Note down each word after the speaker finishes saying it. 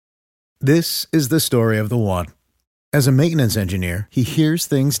This is the story of the one. As a maintenance engineer, he hears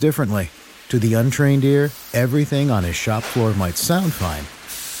things differently. To the untrained ear, everything on his shop floor might sound fine,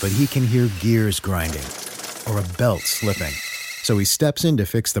 but he can hear gears grinding or a belt slipping. So he steps in to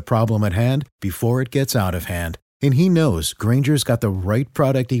fix the problem at hand before it gets out of hand. And he knows Grainger's got the right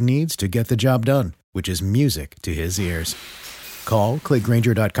product he needs to get the job done, which is music to his ears. Call, click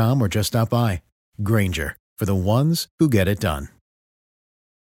Grainger.com, or just stop by. Grainger, for the ones who get it done.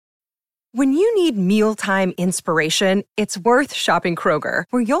 When you need mealtime inspiration, it's worth shopping Kroger,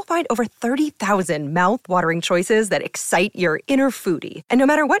 where you'll find over 30,000 mouth-watering choices that excite your inner foodie. And no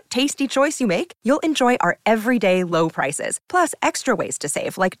matter what tasty choice you make, you'll enjoy our everyday low prices, plus extra ways to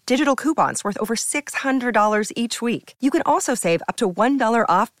save, like digital coupons worth over $600 each week. You can also save up to $1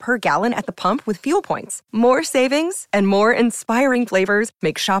 off per gallon at the pump with fuel points. More savings and more inspiring flavors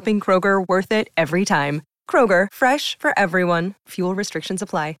make shopping Kroger worth it every time. Kroger, fresh for everyone. Fuel restrictions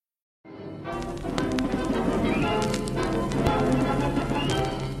apply.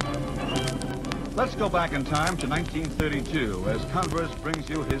 Let's go back in time to 1932 as Converse brings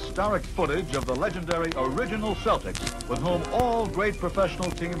you historic footage of the legendary original Celtics, with whom all great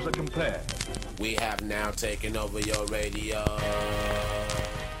professional teams are compared. We have now taken over your radio.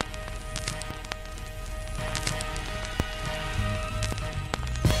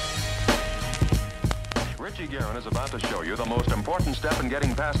 Richie Guerin is about to show you the most important step in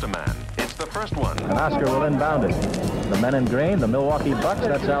getting past a man. It's the first one. And Oscar will inbound it. The men in green, the Milwaukee Bucks,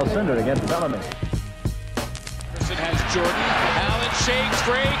 that's Al Cinders against Bellamy. Has Jordan. Allen shakes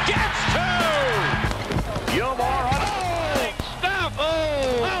free. Gets two! Gilmore on Stop!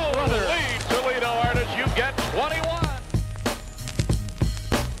 brother. Lead Toledo Artists. You get 21.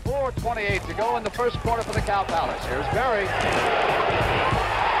 4:28 to go in the first quarter for the Cow Palace. Here's Berry.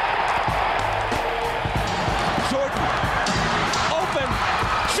 Jordan. Open.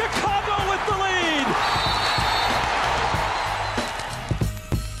 Chicago with the lead.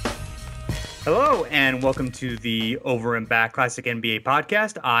 Hello, and welcome to the Over and Back Classic NBA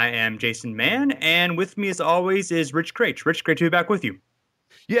podcast. I am Jason Mann, and with me, as always, is Rich Craich. Rich, great to be back with you.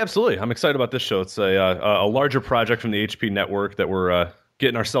 Yeah, absolutely. I'm excited about this show. It's a larger project from the HP network that we're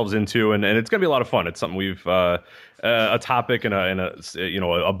getting ourselves into, and it's going to be a lot of fun. It's something we've a topic and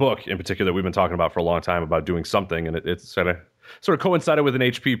a book in particular that we've been talking about for a long time about doing something, and it's kind of sort of coincided with an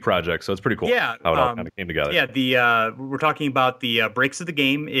HP project, so it's pretty cool. Yeah, how it all kind of came together. Yeah, we're talking about the Breaks of the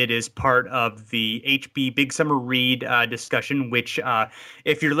Game. It is part of the HP Big Summer Read discussion, which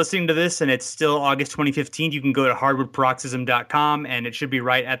if you're listening to this and it's still August 2015, you can go to hardwoodparoxysm.com, and it should be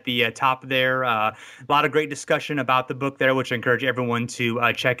right at the top there. A lot of great discussion about the book there, which I encourage everyone to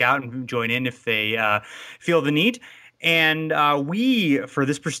check out and join in if they feel the need. And we, for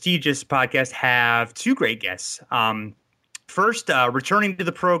this prestigious podcast, have two great guests. First, returning to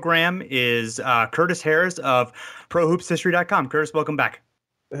the program is Curtis Harris of ProHoopsHistory.com. Curtis, welcome back.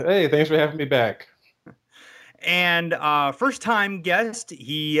 Hey, thanks for having me back. And first-time guest,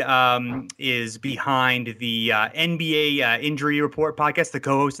 he is behind the NBA Injury Report podcast, the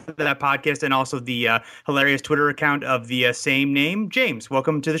co-host of that podcast, and also the hilarious Twitter account of the same name. James,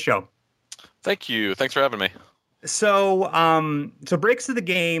 welcome to the show. Thank you. Thanks for having me. So Breaks of the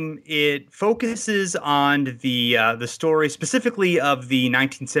Game, it focuses on the story specifically of the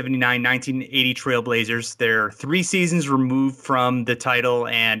 1979-1980 Trailblazers. They're 3 seasons removed from the title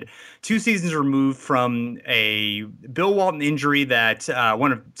and 2 seasons removed from a Bill Walton injury that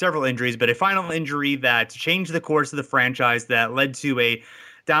one of several injuries, but a final injury that changed the course of the franchise that led to a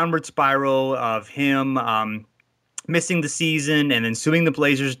downward spiral of him missing the season and then suing the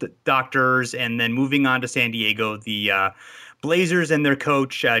Blazers doctors and then moving on to San Diego. The Blazers and their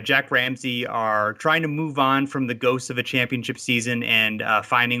coach, Jack Ramsey, are trying to move on from the ghosts of a championship season and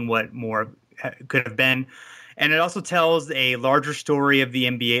finding what more could have been. And it also tells a larger story of the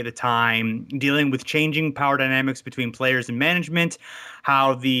NBA at the time, dealing with changing power dynamics between players and management,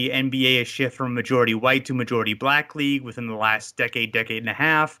 how the NBA has shifted from majority white to majority black league within the last decade and a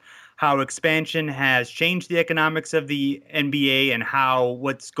half, how expansion has changed the economics of the NBA, and how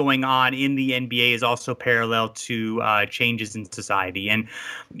what's going on in the NBA is also parallel to changes in society. And,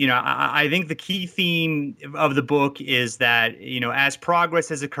 I think the key theme of the book is that, as progress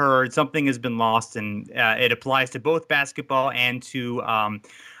has occurred, something has been lost, and it applies to both basketball and to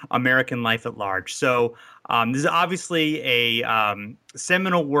American life at large. So this is obviously a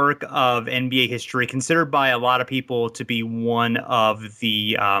seminal work of NBA history, considered by a lot of people to be one of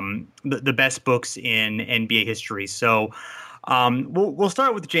the best books in NBA history. So we'll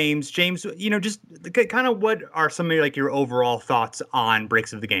start with James. James, just kind of what are some of your overall thoughts on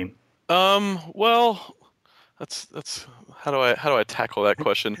Breaks of the Game? Well, that's how do I tackle that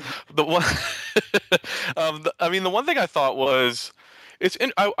question? The one, the one thing I thought was,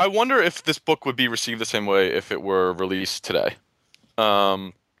 I wonder if this book would be received the same way if it were released today.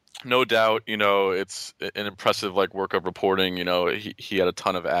 No doubt, it's an impressive work of reporting. He had a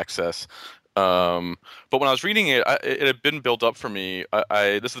ton of access. But when I was reading it, it had been built up for me.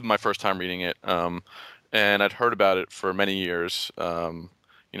 This is my first time reading it, and I'd heard about it for many years.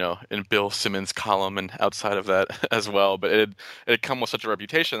 In Bill Simmons' column and outside of that as well. But it had come with such a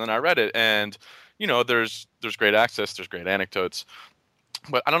reputation, and I read it, and there's great access, there's great anecdotes.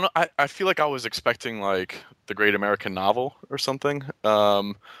 But I don't know. I feel like I was expecting the Great American Novel or something.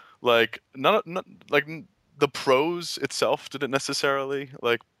 The prose itself didn't necessarily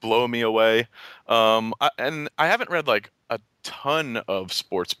blow me away. And I haven't read a ton of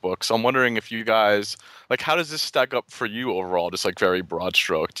sports books. I'm wondering if you guys how does this stack up for you overall? Just very broad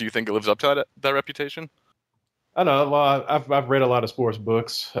stroke. Do you think it lives up to that reputation? I know. Well, I've read a lot of sports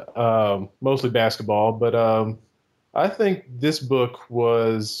books, mostly basketball, but I think this book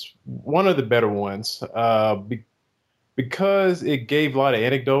was one of the better ones because it gave a lot of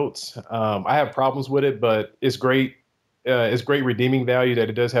anecdotes. I have problems with it, but it's great. It's great redeeming value that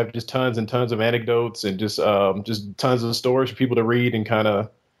it does have just tons and tons of anecdotes and just tons of stories for people to read and kind of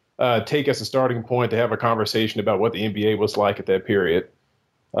take as a starting point to have a conversation about what the NBA was like at that period.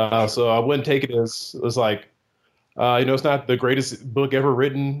 So I wouldn't take it as it's not the greatest book ever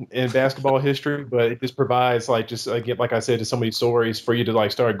written in basketball history, but it just provides like I said, just so many stories for you to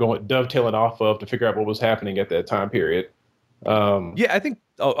start dovetailing off of to figure out what was happening at that time period. I think.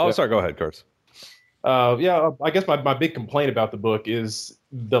 Sorry. Go ahead, Kurtz. I guess my big complaint about the book is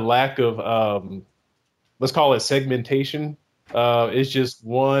the lack of, let's call it segmentation. It's just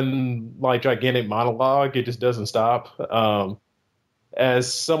one gigantic monologue. It just doesn't stop.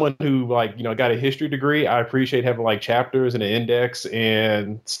 As someone who got a history degree, I appreciate having chapters and an index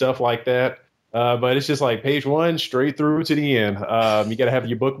and stuff like that. But it's just page one straight through to the end. You got to have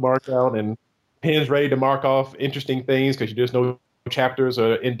your bookmarks out and pens ready to mark off interesting things because there's no chapters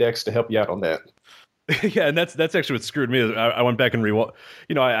or index to help you out on that. Yeah, and that's actually what screwed me. I went back and I reread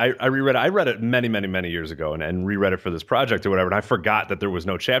it. I read it many years ago and reread it for this project or whatever, and I forgot that there was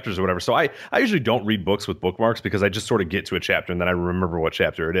no chapters or whatever. So I usually don't read books with bookmarks because I just sort of get to a chapter and then I remember what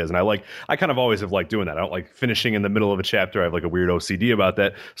chapter it is. And I kind of always have liked doing that. I don't like finishing in the middle of a chapter. I have a weird OCD about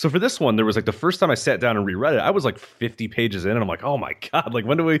that. So for this one, there was the first time I sat down and reread it, I was 50 pages in and I'm like, oh my God,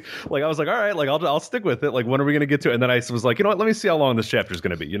 when do we, I was like, all right, I'll stick with it. When are we going to get to it? And then I was like, you know what, let me see how long this chapter is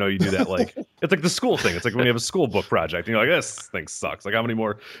going to be. You do that. It's the school thing. It's when you have a school book project and you're like, this thing sucks. How many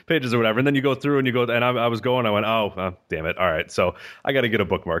more pages or whatever. And then you go through and I was going, I went, oh, damn it. All right. So I got to get a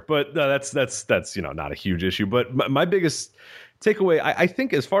bookmark, but that's not a huge issue. But my biggest takeaway, I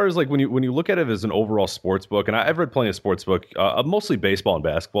think as far as when you look at it as an overall sports book, and I've read plenty of sports book, mostly baseball and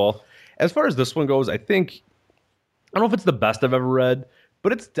basketball. As far as this one goes, I don't know if it's the best I've ever read,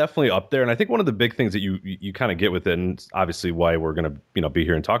 but it's definitely up there. And I think one of the big things that you kind of get with it, and obviously why we're going to be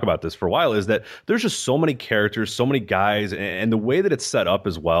here and talk about this for a while, is that there's just so many characters, so many guys, and the way that it's set up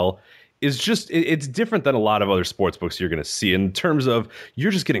as well is just, it's different than a lot of other sports books you're going to see in terms of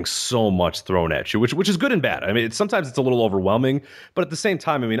you're just getting so much thrown at you, which is good and bad. I mean, sometimes it's a little overwhelming, but at the same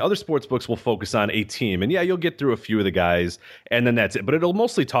time, I mean, other sports books will focus on a team, and you'll get through a few of the guys, and then that's it. But it'll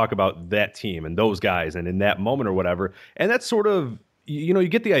mostly talk about that team and those guys and in that moment or whatever, and that's sort of, you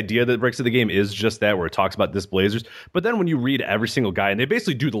get the idea that Breaks of the Game is just that, where it talks about this Blazers. But then when you read every single guy, and they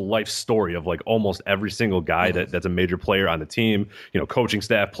basically do the life story of almost every single guy that's a major player on the team, coaching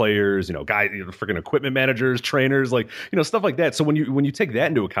staff, players, guys, freaking equipment managers, trainers, stuff like that. So when you take that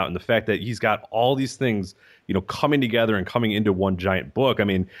into account and the fact that he's got all these things, coming together and coming into one giant book, I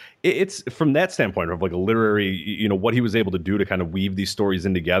mean, it's from that standpoint of a literary, what he was able to do to kind of weave these stories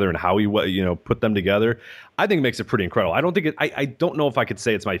in together and how he, put them together, I think it makes it pretty incredible. I don't think I don't know if I could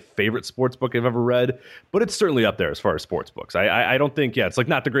say it's my favorite sports book I've ever read, but it's certainly up there as far as sports books. I don't think, it's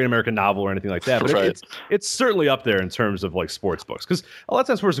not the Great American Novel or anything like that, but right. it's certainly up there in terms of sports books, because a lot of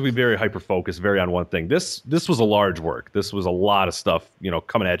times sports will be very hyper focused, very on one thing. This was a large work. This was a lot of stuff,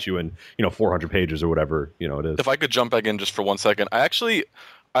 coming at you in 400 pages or whatever it is. If I could jump back in just for 1 second, I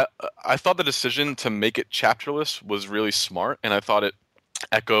thought the decision to make it chapterless was really smart, and I thought it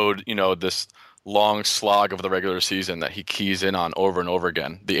echoed this long slog of the regular season that he keys in on over and over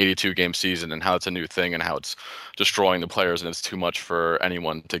again, the 82 game season, and how it's a new thing and how it's destroying the players and it's too much for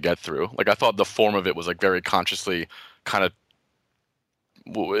anyone to get through. I thought the form of it was very consciously kind of,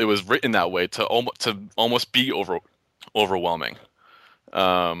 it was written that way to almost be overwhelming.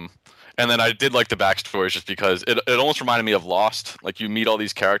 And then I did like the backstories just because it almost reminded me of Lost. You meet all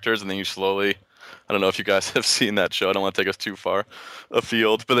these characters and then you slowly I don't know if you guys have seen that show. I don't want to take us too far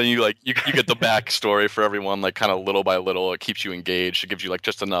afield, but then you get the backstory for everyone, like kind of little by little. It keeps you engaged. It gives you like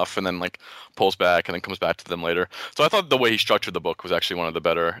just enough, and then like pulls back, and then comes back to them later. So I thought the way he structured the book was actually one of the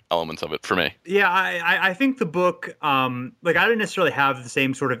better elements of it for me. Yeah, I think the book, like I didn't necessarily have the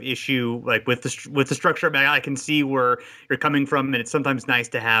same sort of issue like with the structure. But I can see where you're coming from, and it's sometimes nice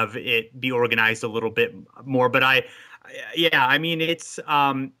to have it be organized a little bit more. But I mean, it's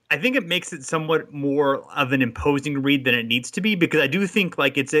I think it makes it somewhat more of an imposing read than it needs to be, because I do think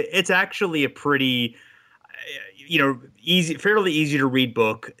like it's actually a pretty fairly easy to read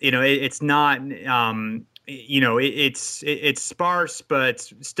book. It's not it's sparse,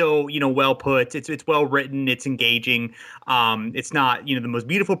 but still well put. It's well written. It's engaging. It's not the most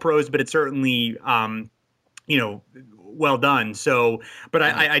beautiful prose, but it's certainly well done. So, but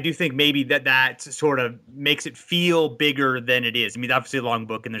I do think maybe that sort of makes it feel bigger than it is. I mean, obviously a long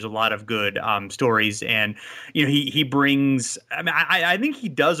book, and there's a lot of good stories, and he brings. I mean, I think he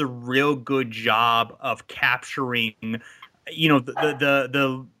does a real good job of capturing,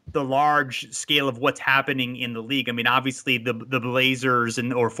 the large scale of what's happening in the league. I mean, obviously the Blazers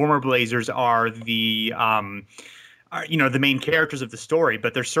or former Blazers are the the main characters of the story,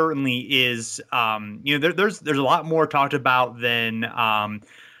 but there certainly is, there's a lot more talked about than that.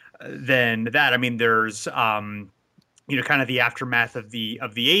 I mean, there's, kind of the aftermath of the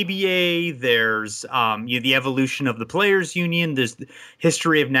ABA. There's, the evolution of the Players Union. There's the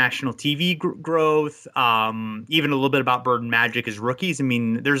history of national TV growth. Even a little bit about Bird and Magic as rookies. I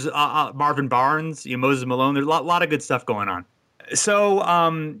mean, there's Marvin Barnes, Moses Malone. There's a lot of good stuff going on. So,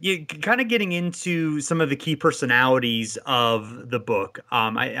 you kind of getting into some of the key personalities of the book.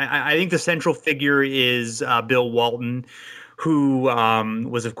 I think the central figure is Bill Walton, who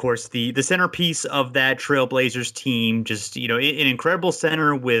was, of course, the centerpiece of that Trailblazers team. Just an incredible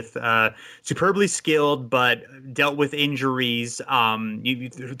center with superbly skilled, but dealt with injuries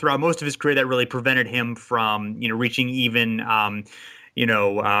throughout most of his career that really prevented him from reaching even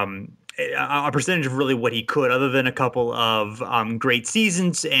a percentage of really what he could, other than a couple of great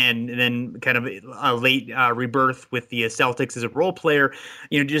seasons and then kind of a late rebirth with the Celtics as a role player.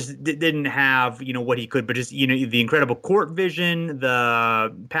 Just didn't have what he could, but just the incredible court vision,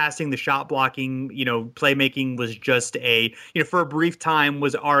 the passing, the shot blocking, playmaking was just for a brief time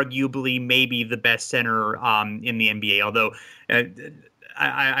was arguably maybe the best center in the NBA. Although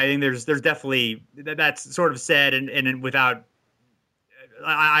I think there's definitely that's sort of said and without.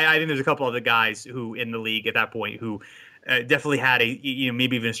 I think there's a couple other guys who in the league at that point who definitely had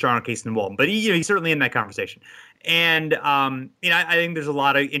maybe even a stronger case than Walton, but he's certainly in that conversation. And I think there's a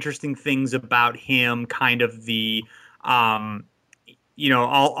lot of interesting things about him, kind of the also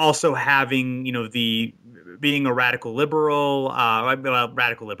having the being a radical liberal,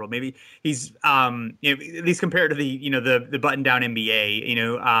 maybe he's at least compared to the button down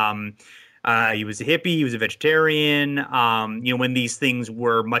NBA, he was a hippie. He was a vegetarian. When these things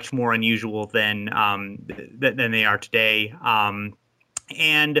were much more unusual than they are today.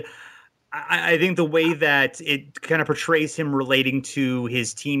 And I think the way that it kind of portrays him relating to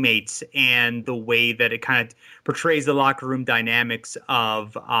his teammates, and the way that it kind of portrays the locker room dynamics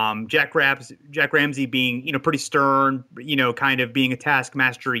of Jack Ramsey being pretty stern, kind of being a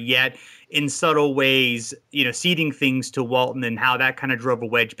taskmaster, yet in subtle ways, ceding things to Walton, and how that kind of drove a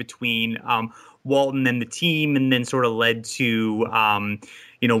wedge between Walton and the team, and then sort of led to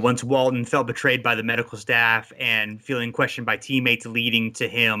once Walton felt betrayed by the medical staff and feeling questioned by teammates, leading to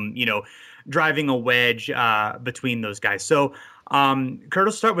him driving a wedge between those guys. So Kurt,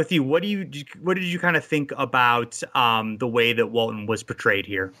 I'll start with you. What did you kind of think about the way that Walton was portrayed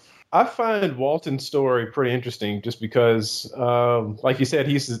here? I find Walton's story pretty interesting, just because, like you said,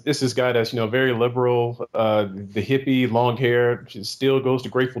 this is guy that's very liberal, the hippie, long hair, still goes to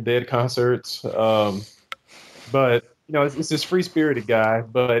Grateful Dead concerts, but it's this free spirited guy.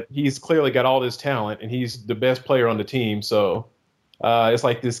 But he's clearly got all this talent, and he's the best player on the team. So it's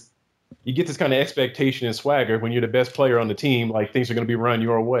like this. You get this kind of expectation and swagger when you're the best player on the team, like things are going to be run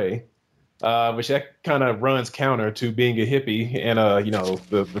your way. Which that kind of runs counter to being a hippie and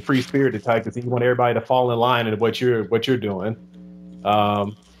the free spirited type, because you want everybody to fall in line in what you're doing.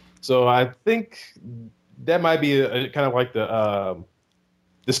 So I think that might be a kind of like the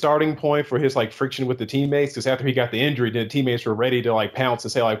starting point for his like friction with the teammates, because after he got the injury, the teammates were ready to like pounce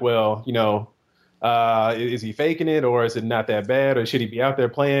and say like, well, is he faking it, or is it not that bad, or should he be out there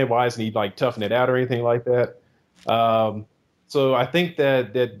playing? Why isn't he like toughing it out or anything like that? So I think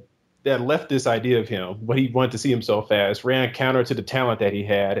that left this idea of him, what he wanted to see himself as, ran counter to the talent that he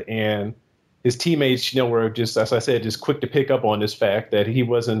had, and his teammates, were just, as I said, just quick to pick up on this fact that he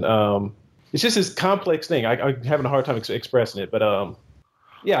wasn't it's just this complex thing. I'm having a hard time expressing it, but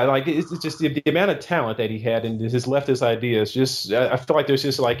yeah, like it's just the amount of talent that he had and his leftist ideas. Just I feel like there's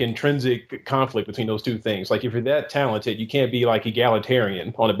just like intrinsic conflict between those two things. Like if you're that talented, you can't be like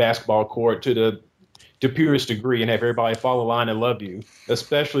egalitarian on a basketball court to the purest degree and have everybody follow the line and love you.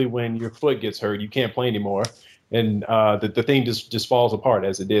 Especially when your foot gets hurt, you can't play anymore, and the thing just falls apart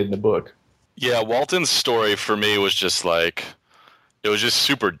as it did in the book. Yeah, Walton's story for me was just like, it was just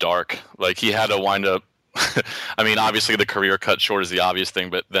super dark. Like he had to wind up. I mean, obviously the career cut short is the obvious thing,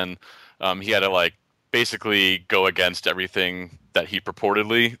 but then he had to like basically go against everything that he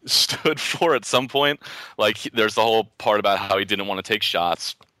purportedly stood for at some point. Like there's the whole part about how he didn't want to take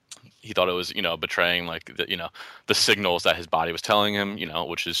shots. He thought it was, betraying like the signals that his body was telling him,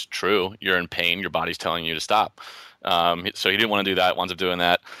 which is true. You're in pain. Your body's telling you to stop. So he didn't want to do that. Winds up doing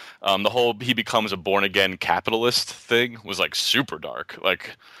that. The whole he becomes a born again capitalist thing was like super dark.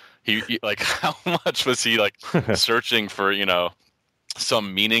 Like he like how much was he like searching for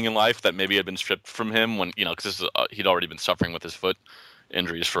some meaning in life that maybe had been stripped from him when because he'd already been suffering with his foot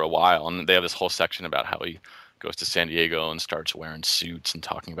injuries for a while, and they have this whole section about how he goes to San Diego and starts wearing suits and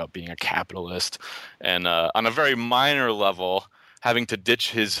talking about being a capitalist, and on a very minor level, having to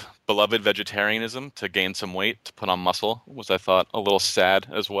ditch his beloved vegetarianism to gain some weight to put on muscle was, I thought, a little sad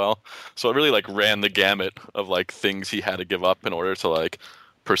as well. So it really like ran the gamut of like things he had to give up in order to like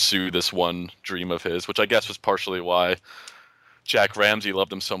pursue this one dream of his, which I guess was partially why Jack Ramsey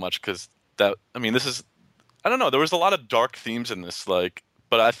loved him so much, because this is, I don't know, there was a lot of dark themes in this, like,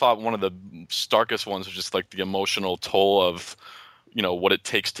 but I thought one of the starkest ones was just like the emotional toll of, what it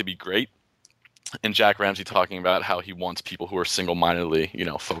takes to be great. And Jack Ramsey talking about how he wants people who are single-mindedly,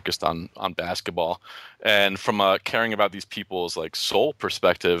 focused on basketball. And from a caring about these people's like soul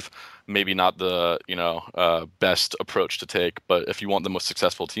perspective, maybe not the, best approach to take, but if you want the most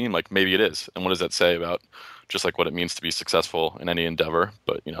successful team, like maybe it is. And what does that say about just like what it means to be successful in any endeavor,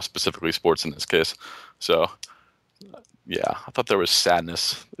 but, specifically sports in this case. So yeah, I thought there was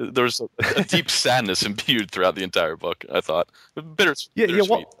sadness. There was a deep sadness imbued throughout the entire book, I thought.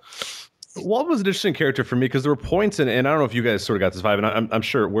 Bittersweet. Walt was an interesting character for me because there were points, and I don't know if you guys sort of got this vibe, and I'm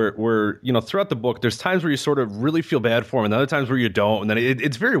sure where throughout the book, there's times where you sort of really feel bad for him, and other times where you don't, and then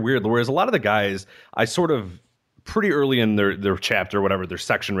it's very weird. Whereas a lot of the guys, I sort of pretty early in their chapter, or whatever, their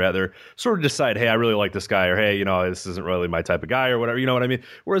section rather, sort of decide, hey, I really like this guy, or hey, this isn't really my type of guy, or whatever, you know what I mean?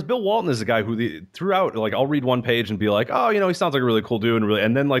 Whereas Bill Walton is a guy who throughout, like, I'll read one page and be like, oh, he sounds like a really cool dude,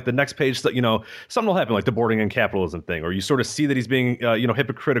 and then like the next page, something will happen, like the boarding and capitalism thing, or you sort of see that he's being,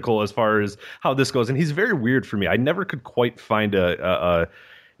 hypocritical as far as how this goes, and he's very weird for me. I never could quite find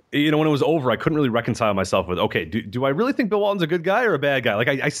when it was over, I couldn't really reconcile myself with, okay, do I really think Bill Walton's a good guy or a bad guy? Like,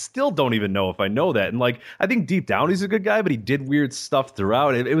 I still don't even know if I know that. And like, I think deep down he's a good guy, but he did weird stuff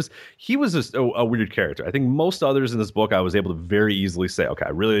throughout. He was just a weird character. I think most others in this book, I was able to very easily say, okay,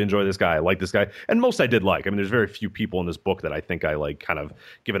 I really enjoy this guy. I like this guy. And most I did like. I mean, there's very few people in this book that I think I like kind of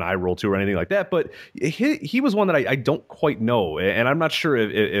give an eye roll to or anything like that. But he was one that I don't quite know. And I'm not sure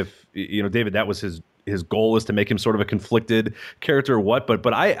if David, that was his goal is to make him sort of a conflicted character or what,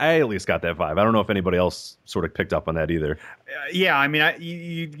 but I at least got that vibe. I don't know if anybody else sort of picked up on that either. Yeah, I mean,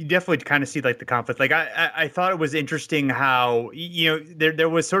 you definitely kind of see like the conflict. Like I thought it was interesting how there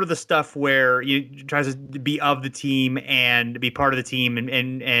was sort of the stuff where he tries to be of the team and be part of the team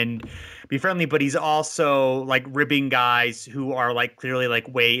and be friendly, but he's also like ribbing guys who are like clearly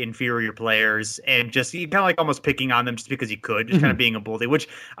like way inferior players and just kind of like almost picking on them just because he could, just kind of being a bully, which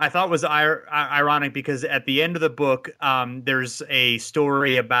I thought was ironic because at the end of the book, there's a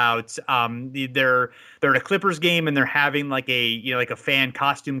story about they're at a Clippers game and they're having like a fan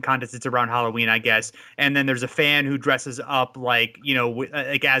costume contest. It's around Halloween, I guess. And then there's a fan who dresses up like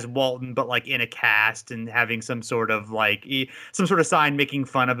as Walton, but like in a cast and having some sort of sign making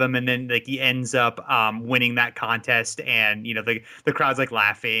fun of him. And then like he ends up winning that contest, and the crowd's like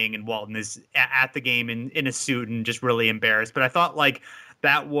laughing, and Walton is at the game in a suit and just really embarrassed. But I thought like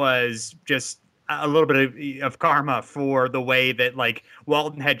that was just a little bit of karma for the way that like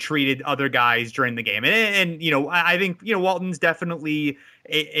Walton had treated other guys during the game. And I think, Walton's definitely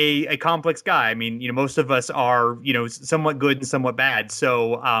a complex guy. I mean, most of us are, somewhat good and somewhat bad.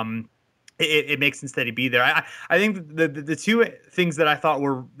 So it makes sense that he'd be there. I think the two things that I thought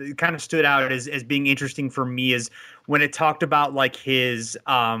were kind of stood out as being interesting for me is when it talked about like his,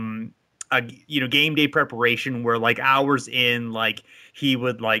 game day preparation where like hours in, like, he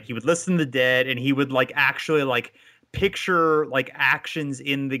would listen to Dead and he would like actually like picture like actions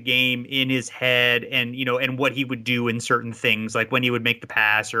in the game in his head, and and what he would do in certain things, like when he would make the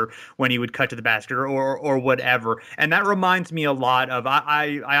pass or when he would cut to the basket or whatever. And that reminds me a lot of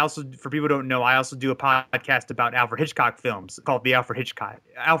I also, for people who don't know, I also do a podcast about Alfred Hitchcock films called the Alfred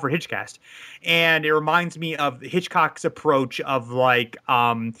Hitchcast, and it reminds me of Hitchcock's approach of like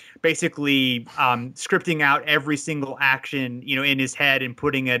basically scripting out every single action in his head and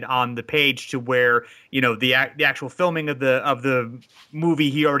putting it on the page to where the actual filming of the movie,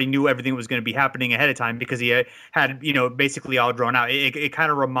 he already knew everything was going to be happening ahead of time because he had basically all drawn out. It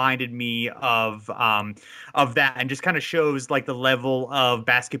kind of reminded me of that, and just kind of shows like the level of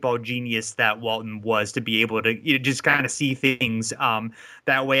basketball genius that Walton was to be able to just kind of see things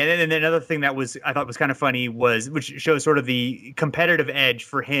that way. And then another thing that I thought was kind of funny which shows sort of the competitive edge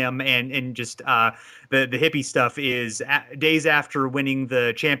for him and just the hippie stuff is days after winning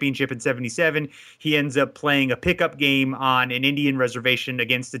the championship in '77, he ends up playing a pickup game on an Indian reservation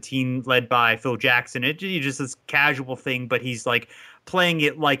against a team led by Phil Jackson. It's just this casual thing, but he's like playing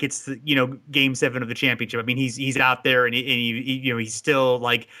it like it's Game 7 of the championship. I mean, he's out there and he still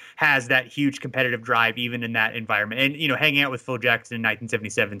like has that huge competitive drive even in that environment. And hanging out with Phil Jackson in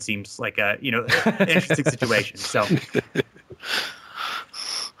 1977 seems like a an interesting situation. So.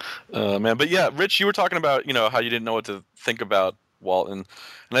 Man, but yeah, Rich, you were talking about how you didn't know what to think about Walton,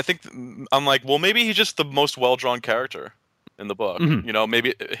 and I think I'm like, well, maybe he's just the most well-drawn character in the book. Mm-hmm.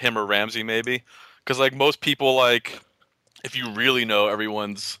 Maybe him or Ramsey, maybe, because like most people, like if you really know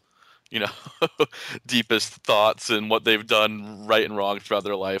everyone's deepest thoughts and what they've done right and wrong throughout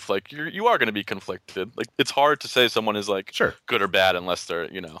their life, like you are going to be conflicted. Like it's hard to say someone is like sure good or bad unless they're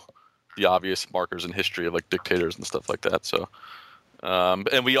the obvious markers in history of like dictators and stuff like that. So.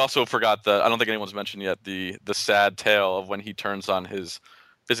 And we also forgot I don't think anyone's mentioned yet the sad tale of when he turns on is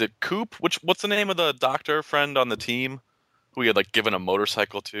it Coop? What's the name of the doctor friend on the team who he had like given a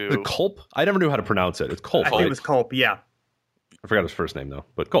motorcycle to? The Culp? I never knew how to pronounce it. It's Culp. I think it was Culp, yeah. I forgot his first name though,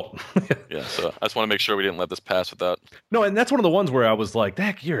 but Culp. Yeah, so I just want to make sure we didn't let this pass without. No, and that's one of the ones where I was like,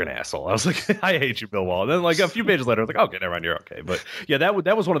 "Dak, you're an asshole." I was like, "I hate you, Bill Wall." And then like a few pages later, I was like, "Okay, never mind, you're okay." But yeah, that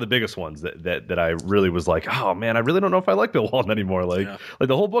was one of the biggest ones that I really was like, "Oh man, I really don't know if I like Bill Walton anymore." Like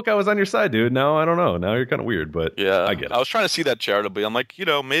the whole book, I was on your side, dude. Now I don't know. Now you're kind of weird, but yeah, I get it. I was trying to see that charitably. I'm like,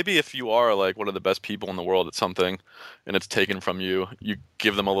 maybe if you are like one of the best people in the world at something, and it's taken from you, you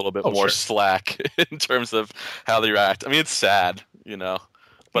give them a little bit more slack in terms of how they react. I mean, it's sad,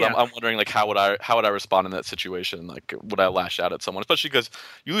 But yeah. I'm wondering, like, how would I respond in that situation? Like, would I lash out at someone? Especially because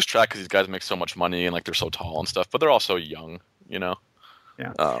you lose track because these guys make so much money and like they're so tall and stuff, but they're also young, Yeah.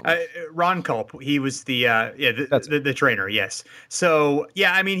 Ron Culp, he was the trainer. Yes. So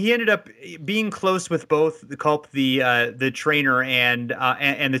yeah, I mean, he ended up being close with both the Culp, the trainer, and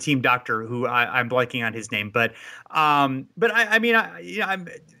the team doctor, who I'm blanking on his name, but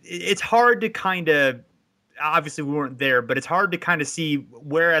it's hard to kind of. Obviously we weren't there, but it's hard to kind of see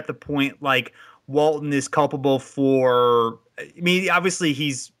where at the point like Walton is culpable for. I mean, obviously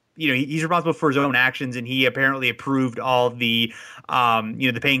he's responsible for his own actions, and he apparently approved all the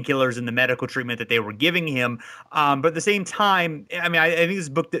the painkillers and the medical treatment that they were giving him. But at the same time, I mean, I think this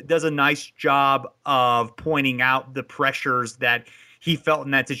book does a nice job of pointing out the pressures that he felt in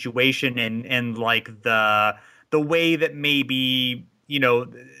that situation, and like the way that maybe.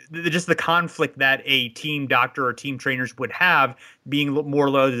 Just the conflict that a team doctor or team trainers would have, being more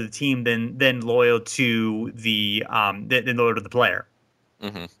loyal to the team than loyal to the player.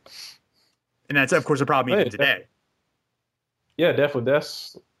 Mm-hmm. And that's of course a problem even today. Yeah, definitely.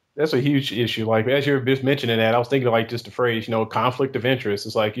 That's a huge issue. Like as you were just mentioning that, I was thinking like just the phrase, conflict of interest.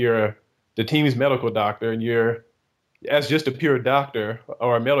 It's like you're the team's medical doctor, and you're as just a pure doctor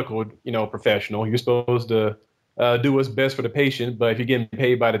or a medical professional, you're supposed to do what's best for the patient. But if you're getting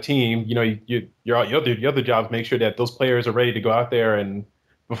paid by the team, your other job is make sure that those players are ready to go out there and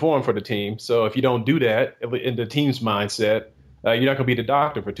perform for the team. So if you don't do that in the team's mindset, you're not going to be the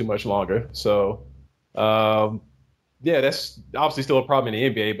doctor for too much longer. So, that's obviously still a problem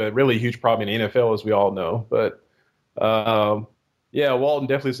in the NBA, but really a huge problem in the NFL, as we all know. But Walton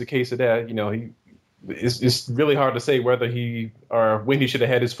definitely is the case of that. It's really hard to say whether he or when he should have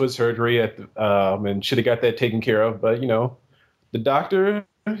had his foot surgery and should have got that taken care of. But, the doctor,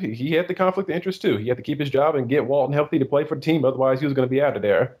 he had the conflict of interest too. He had to keep his job and get Walton healthy to play for the team. Otherwise, he was going to be out of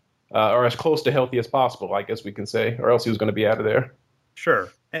there or as close to healthy as possible, I guess we can say, or else he was going to be out of there.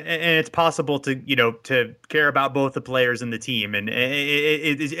 Sure. And it's possible to care about both the players and the team. And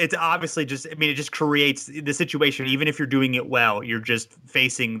it's obviously it just creates the situation. Even if you're doing it well, you're just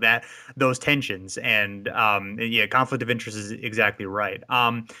facing those tensions. And conflict of interest is exactly right.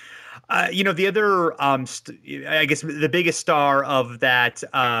 The other, I guess the biggest star of that,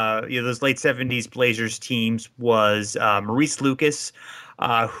 those late 70s Blazers teams was Maurice Lucas,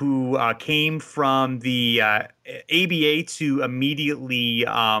 who came from the ABA to immediately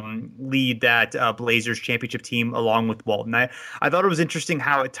lead that Blazers championship team along with Walton. I thought it was interesting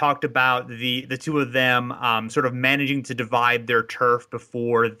how it talked about the two of them sort of managing to divide their turf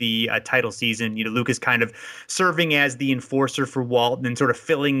before the title season. Lucas kind of serving as the enforcer for Walton and sort of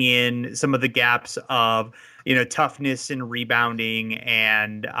filling in some of the gaps of toughness and rebounding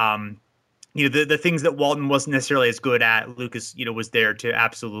and the things that Walton wasn't necessarily as good at. Lucas, was there to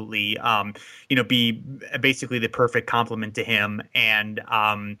absolutely, be basically the perfect complement to him. And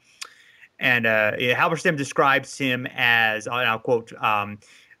Halberstam describes him as, and I'll quote,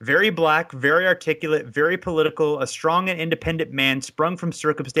 very black, very articulate, very political, a strong and independent man sprung from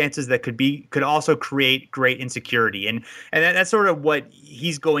circumstances that could also create great insecurity. And that's sort of what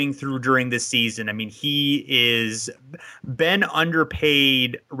he's going through during this season. I mean, he is been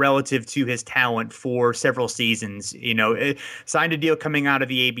underpaid relative to his talent for several seasons. Signed a deal coming out of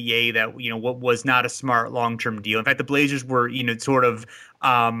the ABA that, what was not a smart long-term deal. In fact, the Blazers were, sort of,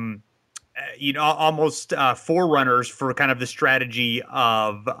 almost forerunners for kind of the strategy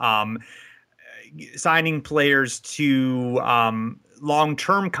of signing players to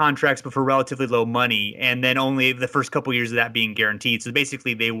long-term contracts, but for relatively low money, and then only the first couple years of that being guaranteed. So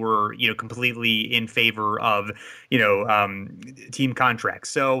basically, they were completely in favor of team contracts.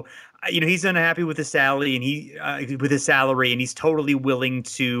 So he's unhappy with his salary, and he's totally willing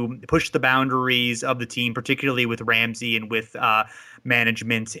to push the boundaries of the team, particularly with Ramsey and with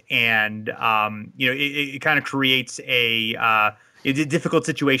management. And it kind of creates a difficult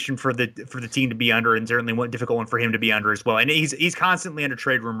situation for the team to be under, and certainly one difficult one for him to be under as well. And he's constantly under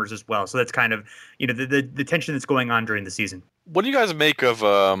trade rumors as well. So that's kind of the tension that's going on during the season. What do you guys make of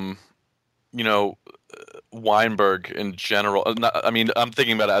Weinberg in general? I'm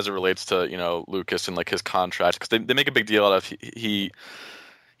thinking about it as it relates to Lucas and like his contract, because they make a big deal out of he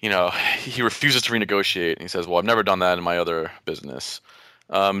refuses to renegotiate, and he says, well, I've never done that in my other business.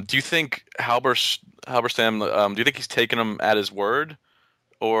 Do you think Halberstam, do you think he's taken him at his word,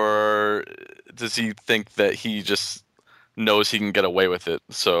 or does he think that he just knows he can get away with it?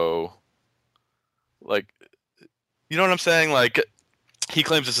 So, like, you know what I'm saying? Like, he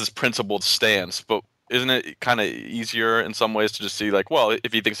claims this is principled stance, but isn't it kind of easier in some ways to just see, like, well,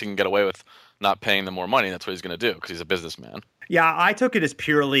 if he thinks he can get away with not paying them more money, that's what he's going to do because he's a businessman. Yeah, I took it as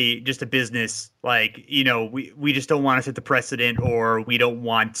purely just a business. Like, we just don't want to set the precedent, or we don't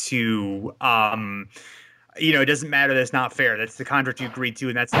want to, it doesn't matter. That's not fair. That's the contract you agreed to,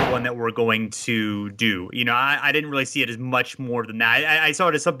 and that's the one that we're going to do. I didn't really see it as much more than that. I saw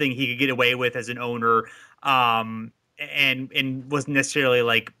it as something he could get away with as an owner, and wasn't necessarily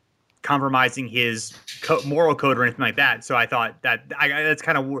like compromising his moral code or anything like that. So I thought that's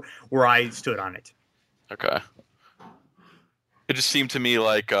kind of where I stood on it. Okay. It just seemed to me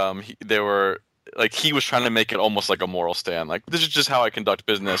like he was trying to make it almost like a moral stand. Like, this is just how I conduct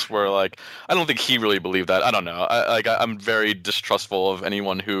business, where like I don't think he really believed that. I don't know. I'm very distrustful of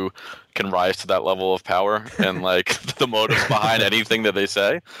anyone who can rise to that level of power and like the motives behind anything that they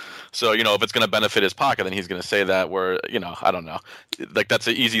say. So, if it's going to benefit his pocket, then he's going to say that, where, I don't know. Like, that's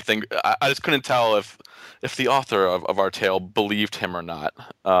an easy thing. I just couldn't tell if the author of our tale believed him or not.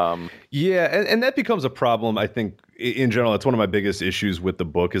 Yeah, and that becomes a problem, I think, in general. That's one of my biggest issues with the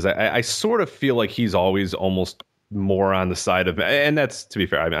book, is I sort of feel like he's always almost more on the side of, and that's, to be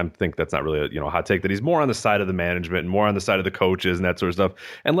fair, I think that's not really a hot take, that he's more on the side of the management and more on the side of the coaches and that sort of stuff,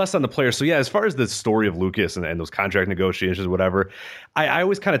 and less on the players. So yeah, as far as the story of Lucas and those contract negotiations, whatever, I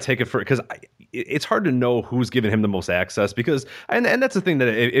always kind of take it for, because it's hard to know who's giving him the most access, because, and that's the thing, that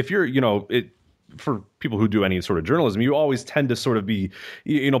if you're, for people who do any sort of journalism, you always tend to sort of be,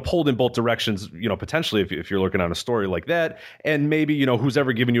 pulled in both directions, potentially if you're looking on a story like that. And maybe, who's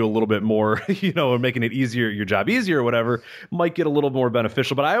ever giving you a little bit more, or making it easier, your job easier or whatever, might get a little more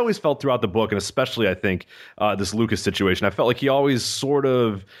beneficial. But I always felt throughout the book, and especially I think this Lucas situation, I felt like he always sort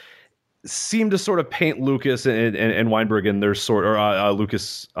of seemed to sort of paint Lucas and Weinberg in their sort, or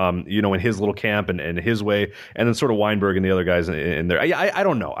Lucas, in his little camp and his way, and then sort of Weinberg and the other guys in there. I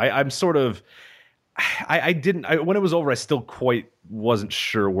don't know. I'm sort of, when it was over, I still quite wasn't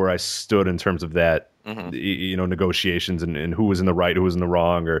sure where I stood in terms of that negotiations and who was in the right, who was in the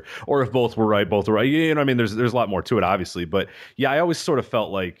wrong, or if both were right, both were right. I mean, there's a lot more to it, obviously, but yeah, I always sort of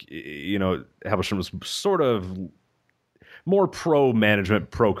felt like Halberstam was sort of more pro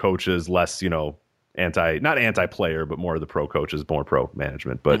management, pro coaches, less not anti player, but more of the pro coaches, more pro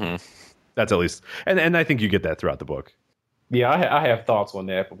management. But that's at least, and I think you get that throughout the book. Yeah, I have thoughts on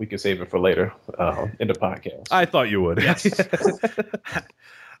that, but we can save it for later in the podcast. I thought you would. Yes.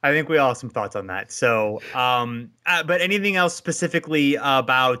 I think we all have some thoughts on that. So, but anything else specifically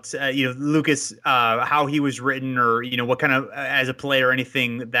about, Lucas, how he was written, or, what kind of, as a player,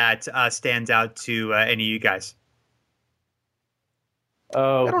 anything that stands out to any of you guys?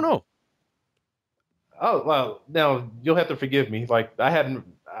 I don't know. Oh, well, now you'll have to forgive me. Like,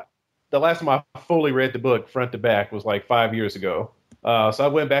 the last time I fully read the book front to back was like 5 years ago. So I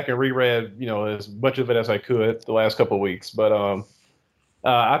went back and reread, as much of it as I could the last couple of weeks. But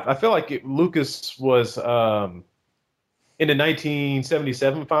I feel like Lucas was in the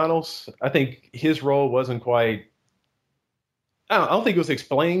 1977 finals. I think his role wasn't quite. I don't think it was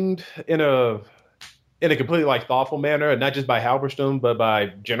explained in a completely thoughtful manner, and not just by Halberstam, but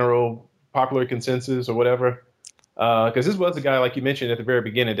by general popular consensus or whatever. Because this was a guy, like you mentioned at the very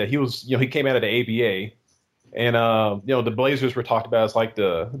beginning, that he was, he came out of the ABA, and the Blazers were talked about as like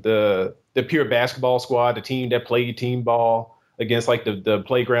the pure basketball squad, the team that played team ball against the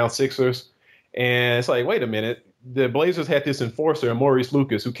playground Sixers. And it's like, wait a minute, the Blazers had this enforcer, Maurice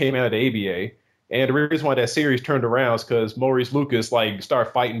Lucas, who came out of the ABA. And the reason why that series turned around is because Maurice Lucas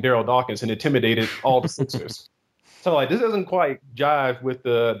started fighting Daryl Dawkins and intimidated all the Sixers. So this doesn't quite jive with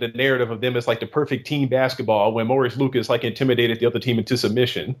the narrative of them as the perfect team basketball when Maurice Lucas intimidated the other team into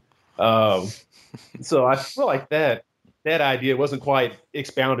submission. So I feel like that idea wasn't quite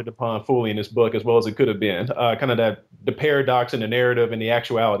expounded upon fully in this book as well as it could have been. Kind of the paradox in the narrative and the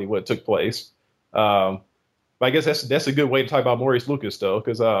actuality what took place. But I guess that's a good way to talk about Maurice Lucas though,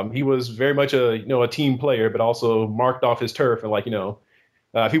 because he was very much a team player, but also marked off his turf and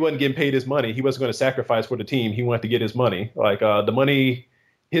if he wasn't getting paid his money, he wasn't going to sacrifice for the team. He wanted to get his money. The money,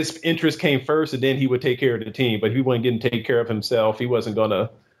 his interest came first, and then he would take care of the team. But if he wasn't getting taken care of himself, he wasn't going to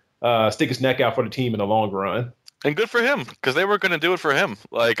stick his neck out for the team in the long run. And good for him, because they were going to do it for him.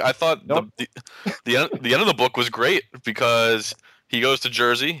 I thought the end of the book was great, because he goes to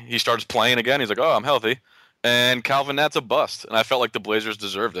Jersey, he starts playing again. He's like, oh, I'm healthy. And Calvin Natt's a bust. And I felt like the Blazers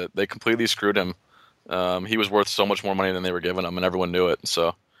deserved it. They completely screwed him. He was worth so much more money than they were giving him, and everyone knew it.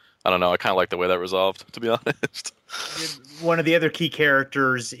 So, I don't know. I kind of like the way that resolved, to be honest. One of the other key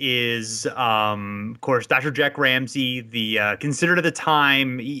characters is, of course, Dr. Jack Ramsay, the considered at the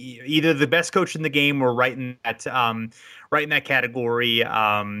time either the best coach in the game or right in that category.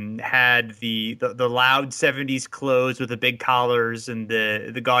 Had the loud '70s clothes with the big collars and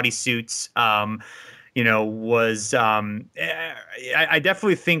the gaudy suits. I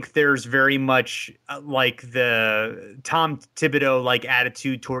definitely think there's very much the Tom Thibodeau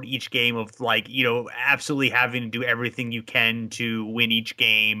attitude toward each game of absolutely having to do everything you can to win each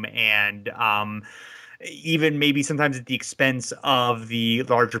game, and even maybe sometimes at the expense of the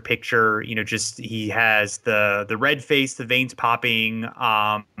larger picture. Just he has the red face, the veins popping,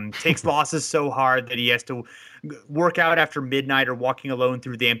 takes losses so hard that he has to work out after midnight or walking alone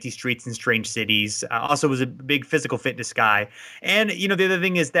through the empty streets in strange cities. Also was a big physical fitness guy. And, the other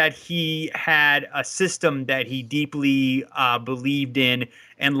thing is that he had a system that he deeply believed in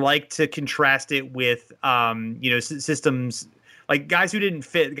and liked to contrast it with, systems like guys who didn't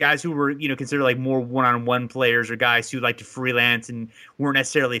fit, guys who were, considered more one-on-one players, or guys who like to freelance and weren't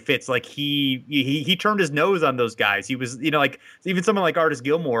necessarily fits. He turned his nose on those guys. He was, even someone like Artis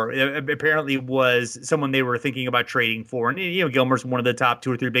Gilmore apparently was someone they were thinking about trading for. And, Gilmore's one of the top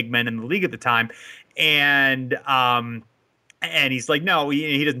 2 or 3 big men in the league at the time. And he's like, no,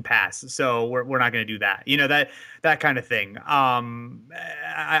 he doesn't pass. So we're not going to do that. That kind of thing.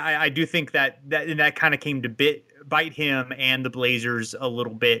 I do think that kind of came to bite him and the Blazers a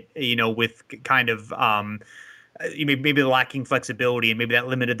little bit, with kind of maybe the lacking flexibility, and maybe that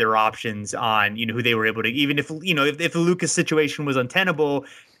limited their options on, who they were able to, even if the Lucas situation was untenable,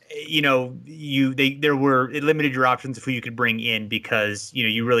 it limited your options of who you could bring in, because,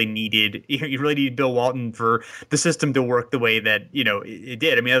 you really needed Bill Walton for the system to work the way that, it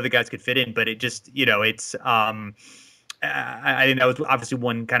did. I mean, other guys could fit in, but it just, it's, I think that was obviously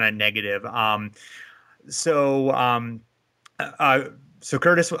one kind of negative. So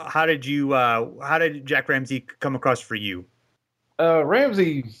Curtis, how did Jack Ramsay come across for you?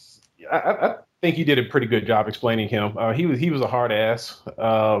 Ramsay, I think he did a pretty good job explaining him. He was a hard ass,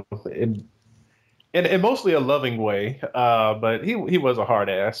 and in mostly a loving way, but he was a hard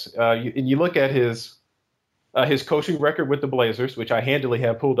ass. And you look at his coaching record with the Blazers, which I handily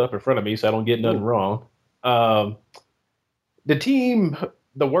have pulled up in front of me, so I don't get nothing wrong. The team,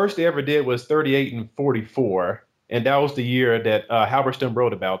 the worst they ever did was 38-44, and that was the year that Halberstam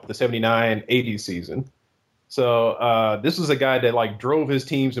wrote about, the 79-80 season. So this was a guy that like drove his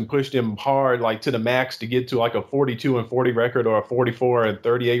teams and pushed them hard, like to the max, to get to like a 42-40 record or a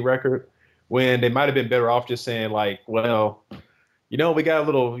 44-38 record, when they might have been better off just saying like, well, we got a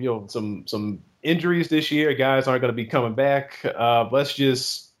little, some injuries this year. Guys aren't going to be coming back. Let's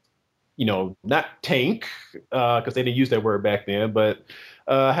just, not tank, because they didn't use that word back then. But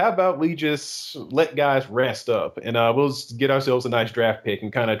how about we just let guys rest up and we'll get ourselves a nice draft pick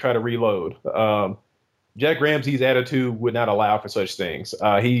and kind of try to reload. Jack Ramsey's attitude would not allow for such things.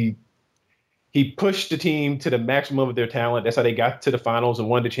 He pushed the team to the maximum of their talent. That's how they got to the finals and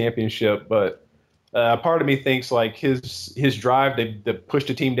won the championship. But part of me thinks like his drive to push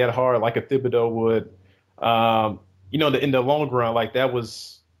the team that hard, like a Thibodeau would, in the long run, like that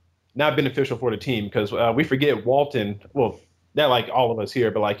was not beneficial for the team, because we forget Walton. Well, not like all of us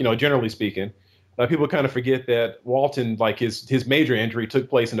here, but like, generally speaking, people kind of forget that Walton, like his major injury took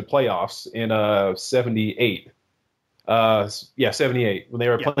place in the playoffs in 78. 78, when they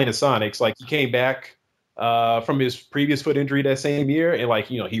were playing the Sonics. Like he came back from his previous foot injury that same year, and like,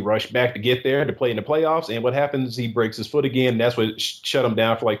 he rushed back to get there to play in the playoffs. And what happens? He breaks his foot again. And that's what shut him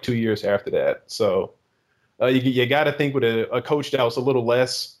down for like 2 years after that. So you got to think with a coach that was a little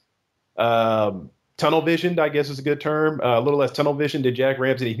less tunnel visioned, I guess is a good term, a little less tunnel vision than Jack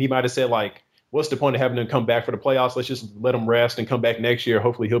Ramsey. He might have said like, what's the point of having him come back for the playoffs? Let's just let him rest and come back next year.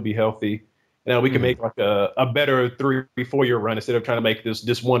 Hopefully he'll be healthy. And we can make like a better 3-4 year run instead of trying to make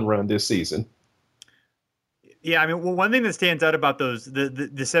this one run this season. Yeah, I mean, well, one thing that stands out about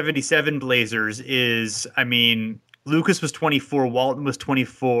the 77 Blazers is, I mean, Lucas was 24, Walton was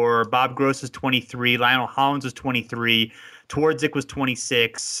 24, Bob Gross was 23, Lionel Hollins was 23, Twardzik was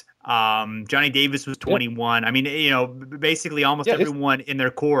 26. Johnny Davis was 21. I mean, basically almost everyone in their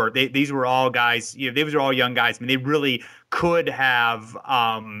core. These were all guys. These were all young guys. I mean, they really could have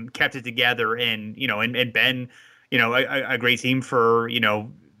kept it together and and been a great team for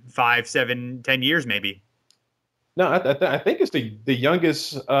 5, 7, 10 years maybe. No, I think it's the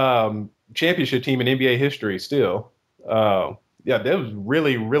youngest championship team in NBA history still. That was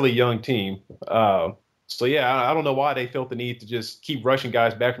really, really young team. So, yeah, I don't know why they felt the need to just keep rushing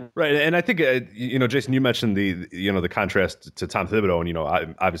guys back. Right. And I think, Jason, you mentioned the contrast to Tom Thibodeau.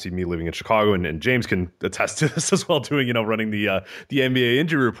 And, obviously me living in Chicago and James can attest to this as well, doing, running the NBA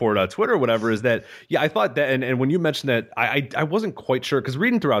injury report on Twitter or whatever, is that, I thought that. And when you mentioned that, I wasn't quite sure, because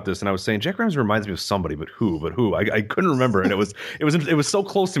reading throughout this and I was saying, Jack Ramsey reminds me of somebody, but who? I couldn't remember. And it was so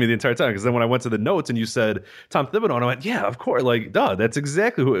close to me the entire time, because then when I went to the notes and you said Tom Thibodeau, and I went, yeah, of course. Like, duh, that's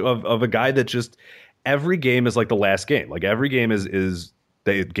exactly who, of a guy that just, every game is like the last game. Like every game is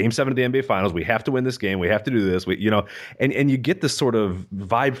the game 7 of the NBA Finals. We have to win this game. We have to do this. And you get this sort of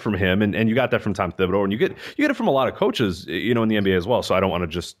vibe from him, and you got that from Tom Thibodeau, and you get it from a lot of coaches, in the NBA as well. So I don't want to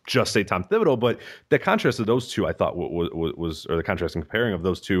just say Tom Thibodeau, but the contrast of those two, I thought was or the contrast and comparing of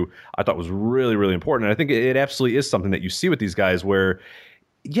those two, I thought was really, really important. And I think it absolutely is something that you see with these guys where,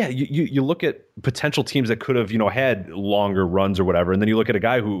 yeah, you look at potential teams that could have, had longer runs or whatever, and then you look at a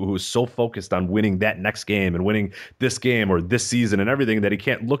guy who is so focused on winning that next game and winning this game or this season and everything that he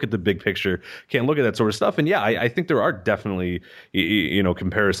can't look at the big picture, can't look at that sort of stuff. And yeah, I think there are definitely,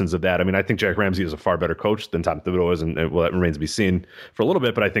 comparisons of that. I mean, I think Jack Ramsey is a far better coach than Tom Thibodeau is, and well, that remains to be seen for a little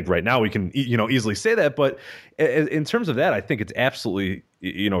bit. But I think right now we can, easily say that. But in terms of that, I think it's absolutely,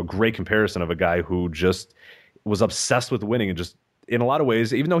 a great comparison of a guy who just was obsessed with winning and just, in a lot of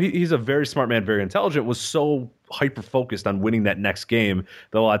ways, even though he's a very smart man, very intelligent, was so hyper focused on winning that next game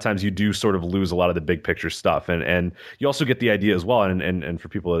that a lot of times you do sort of lose a lot of the big picture stuff. And you also get the idea as well. And for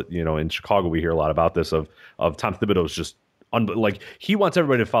people that, in Chicago, we hear a lot about this of Tom Thibodeau's just like, he wants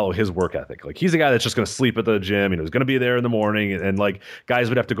everybody to follow his work ethic. Like, he's a guy that's just going to sleep at the gym. He's going to be there in the morning, and like guys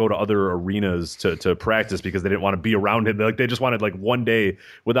would have to go to other arenas to practice because they didn't want to be around him. Like, they just wanted like one day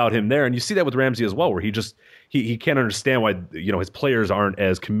without him there. And you see that with Ramsey as well, where he can't understand why his players aren't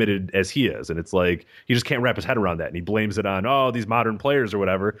as committed as he is, and it's like he just can't wrap his head around that, and he blames it on these modern players or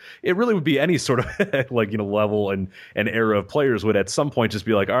whatever. It really would be any sort of like level and era of players would at some point just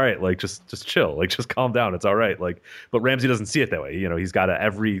be like, all right, like just chill, like just calm down, it's all right. Like, but Ramsey doesn't see it that way. He's got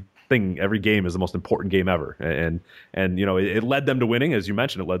every game is the most important game ever, and it led them to winning, as you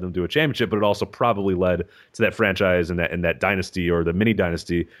mentioned. It led them to a championship, but it also probably led to that franchise and that dynasty or the mini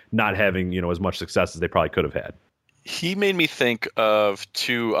dynasty not having as much success as they probably could have had. he made me think of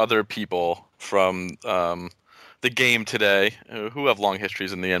two other people from the game today who have long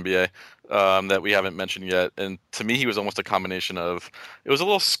histories in the NBA that we haven't mentioned yet. And to me, he was almost a combination of, it was a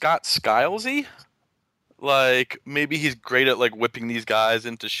little Scott Skiles-y. Like, maybe he's great at, like, whipping these guys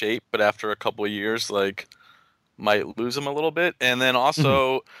into shape, but after a couple of years, like, might lose them a little bit. And then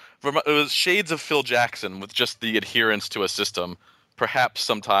also, it was shades of Phil Jackson with just the adherence to a system, perhaps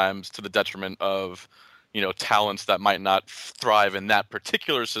sometimes to the detriment of, talents that might not thrive in that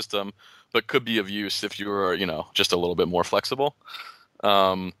particular system, but could be of use if you were, just a little bit more flexible.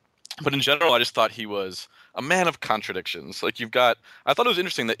 But in general, I just thought he was a man of contradictions. Like, I thought it was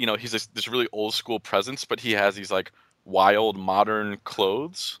interesting that, he's this really old school presence, but he has these, like, wild modern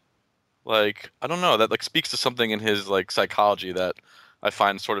clothes. Like, I don't know, that, like, speaks to something in his, like, psychology that I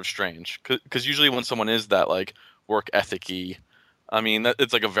find sort of strange. Because usually when someone is that, like, work ethic-y, I mean,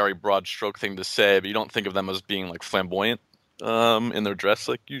 it's like a very broad stroke thing to say, but you don't think of them as being, like, flamboyant in their dress,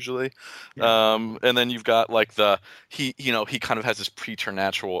 like, usually. Yeah. And then you've got, like, he kind of has this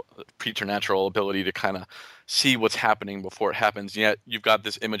preternatural ability to kind of see what's happening before it happens. Yet you've got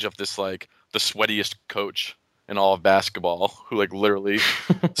this image of this, like, the sweatiest coach in all of basketball who, like, literally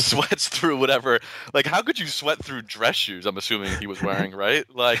sweats through whatever. Like, how could you sweat through dress shoes? I'm assuming he was wearing, right?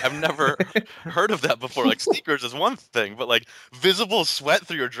 Like, I've never heard of that before. Like, sneakers is one thing, but, like, visible sweat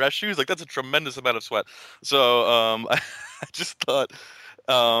through your dress shoes, like, that's a tremendous amount of sweat. So I just thought,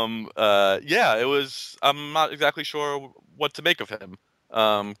 it was. I'm not exactly sure what to make of him,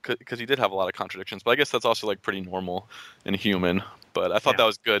 because he did have a lot of contradictions. But I guess that's also, like, pretty normal and human. But I thought that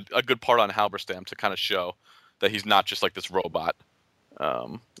was a good part on Halberstam to kind of show that he's not just, like, this robot,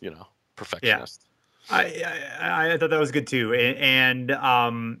 perfectionist. I thought that was good too, and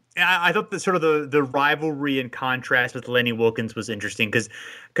I thought that sort of the rivalry and contrast with Lenny Wilkens was interesting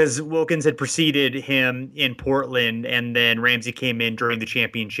because Wilkens had preceded him in Portland, and then Ramsey came in during the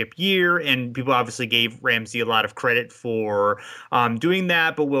championship year, and people obviously gave Ramsey a lot of credit for doing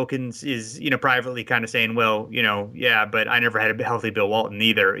that, but Wilkens is privately kind of saying, well, but I never had a healthy Bill Walton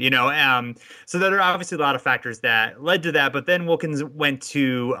either, so there are obviously a lot of factors that led to that. But then Wilkens went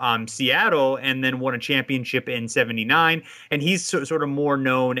to Seattle and then won a championship in '79, and he's sort of more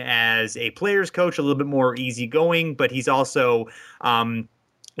known as a player's coach, a little bit more easygoing, but he's also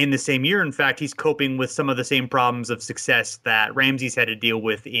in the same year, in fact, he's coping with some of the same problems of success that Ramsey's had to deal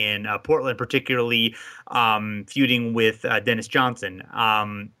with in Portland, particularly feuding with Dennis Johnson.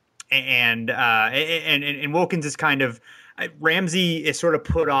 And Wilkens is kind of, Ramsey is sort of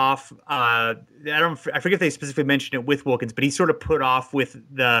put off. I forget if they specifically mentioned it with Wilkens, but he's sort of put off with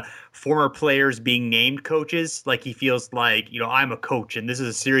the former players being named coaches. Like, he feels like, I'm a coach and this is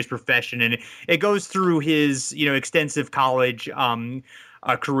a serious profession. And it goes through his, extensive college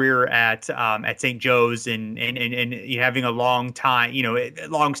career at St. Joe's and having a long time,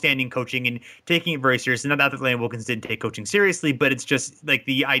 long-standing coaching and taking it very seriously. Not that Lenny Wilkens didn't take coaching seriously, but it's just like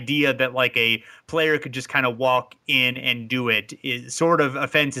the idea that, like, a player could just kind of walk in and do it is sort of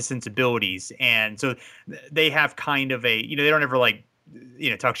offends his sensibilities. And so they have kind of a, they don't ever, like,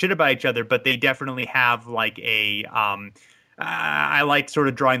 talk shit about each other, but they definitely have, like, a I like sort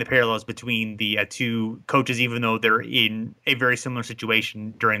of drawing the parallels between the two coaches, even though they're in a very similar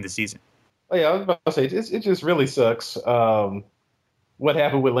situation during the season. Oh, yeah, I was about to say, it just really sucks what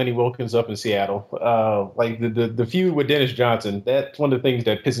happened with Lenny Wilkens up in Seattle. Like, the feud with Dennis Johnson, that's one of the things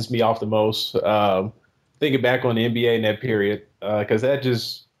that pisses me off the most, thinking back on the NBA in that period, because that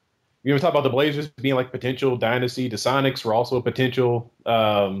just, talk about the Blazers being like potential dynasty. The Sonics were also a potential,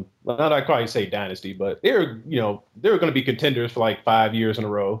 not quite say dynasty, but they were going to be contenders for like 5 years in a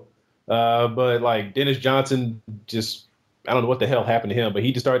row. But like Dennis Johnson, just, I don't know what the hell happened to him, but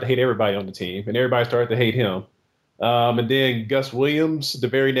he just started to hate everybody on the team, and everybody started to hate him. And then Gus Williams, the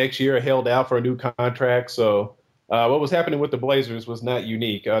very next year, held out for a new contract. So what was happening with the Blazers was not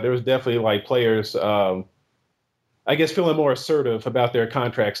unique. There was definitely like players, I guess, feeling more assertive about their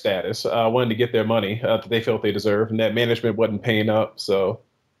contract status, wanting to get their money that they felt they deserved, and that management wasn't paying up. So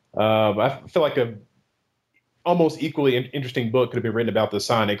I feel like a almost equally interesting book could have been written about the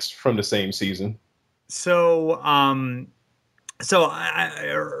Sonics from the same season. So,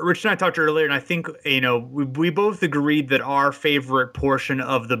 Rich and I talked earlier, and I think, we both agreed that our favorite portion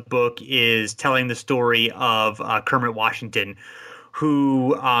of the book is telling the story of Kermit Washington,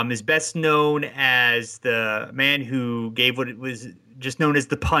 who is best known as the man who gave what it was just known as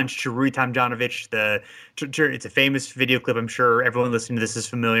the punch to Rui Tomjanovich. It's a famous video clip. I'm sure everyone listening to this is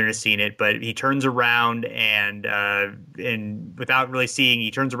familiar and has seen it, but he turns around and without really seeing,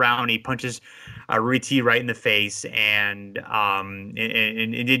 he turns around, he punches Rudy T right in the face, and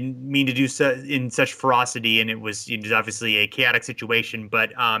it didn't mean to do so in such ferocity, and it was obviously a chaotic situation,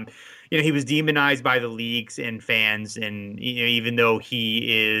 but he was demonized by the leagues and fans, and even though he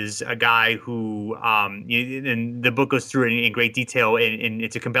is a guy who, and the book goes through it in great detail, and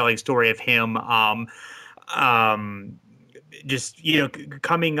it's a compelling story of him, just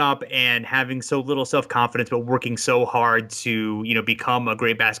coming up and having so little self-confidence, but working so hard to become a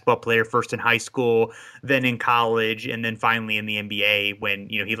great basketball player, first in high school, then in college, and then finally in the NBA, when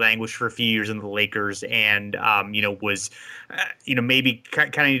he languished for a few years in the Lakers, and was maybe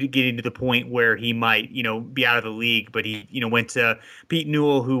kind of getting to the point where he might be out of the league, but he went to Pete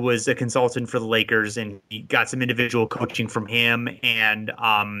Newell, who was a consultant for the Lakers, and he got some individual coaching from him, and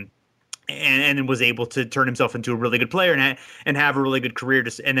was able to turn himself into a really good player and have a really good career.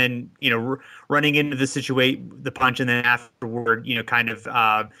 And then, running into the punch, and then afterward, kind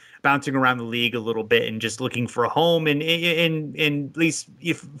of bouncing around the league a little bit and just looking for a home, and at least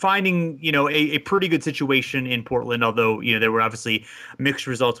finding, a pretty good situation in Portland, although, there were obviously mixed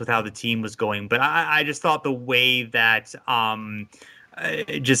results with how the team was going. But I just thought the way that,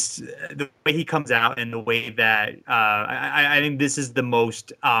 just the way he comes out, and the way that I think this is the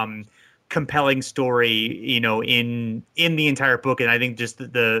most compelling story, in the entire book, and I think just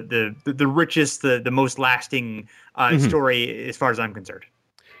the richest, the most lasting story as far as I'm concerned.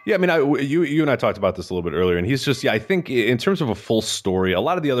 Yeah, I mean, you and I talked about this a little bit earlier, and he's just, I think in terms of a full story, a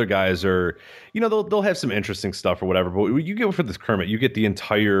lot of the other guys are, they'll have some interesting stuff or whatever, but you get for this Kermit, you get the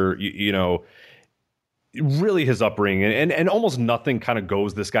entire, really his upbringing, and almost nothing kind of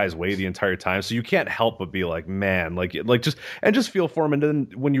goes this guy's way the entire time, so you can't help but be like, man, like just feel for him. And then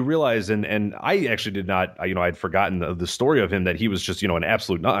when you realize, and I actually did not, I'd forgotten the story of him, that he was just an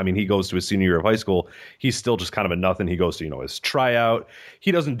absolute nut. I mean, he goes to his senior year of high school, he's still just kind of a nothing. He goes to his tryout,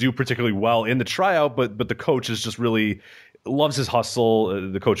 he doesn't do particularly well in the tryout, but the coach is just really loves his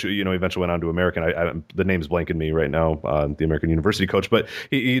hustle. The coach, eventually went on to American. The name's blanking me right now, the American University coach, but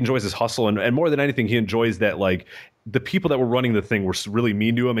he enjoys his hustle, and more than anything, he enjoys that, like, the people that were running the thing were really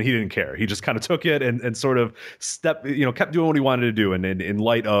mean to him, and he didn't care. He just kind of took it and sort of kept doing what he wanted to do. And in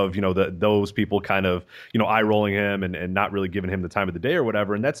light of, those people kind of, eye rolling him and not really giving him the time of the day or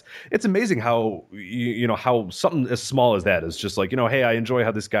whatever. And it's amazing how, how something as small as that is just like, hey, I enjoy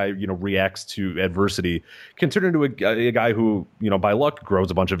how this guy, reacts to adversity, can turn into a guy who, by luck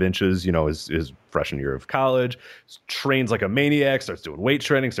grows a bunch of inches, his freshman year of college, trains like a maniac, starts doing weight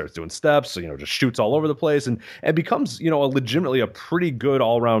training, starts doing steps, just shoots all over the place, and becomes, legitimately a pretty good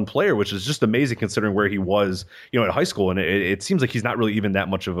all-around player, which is just amazing considering where he was, at high school. And it seems like he's not really even that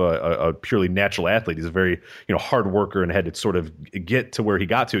much of a purely natural athlete. He's a very, hard worker, and had to sort of get to where he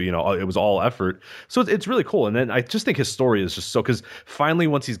got to, it was all effort. So it's really cool. And then I just think his story is just so, because finally,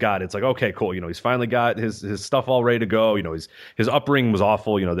 once he's got it, it's like, okay, cool. He's finally got his stuff all ready to go. His upbringing was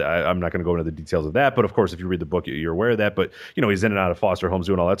awful. I'm not going to go into the details of that, but of course, if you read the book, you're aware of that. But, he's in and out of foster homes,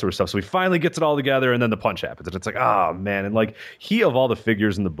 doing all that sort of stuff. So he finally gets it all together, and then the punch happens. And it's like, oh man. And like, he, of all the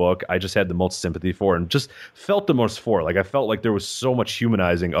figures in the book, I just had the most sympathy for, and just felt the most for. Like, I felt like there was so much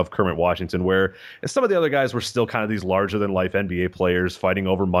humanizing of Kermit Washington, where some of the other guys were still kind of these larger than life NBA players fighting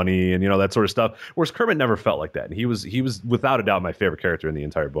over money and, that sort of stuff. Whereas Kermit never felt like that. And he was without a doubt my favorite character in the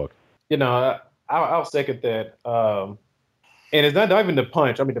entire book. I'll second that. And it's not even the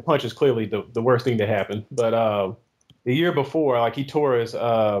punch. I mean, the punch is clearly the worst thing to happen. But the year before, like, he tore his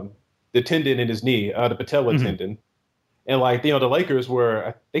the tendon in his knee, the patella tendon. And like, the Lakers were,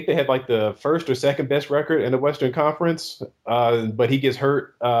 I think they had like the first or second best record in the Western Conference. But he gets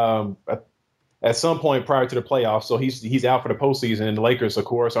hurt at some point prior to the playoffs. So he's out for the postseason, and the Lakers, of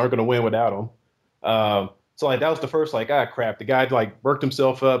course, aren't going to win without him. So like, that was the first, like, crap. The guy like worked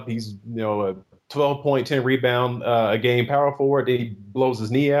himself up. He's, a 12-point, 10 rebound a game power forward. Then he blows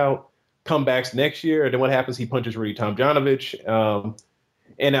his knee out, comebacks next year. And then what happens? He punches Rudy Tomjanovich.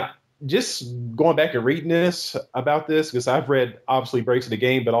 Just going back and reading about this, because I've read, obviously, Breaks of the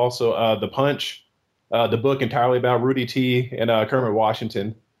Game, but also The Punch, the book entirely about Rudy T. and Kermit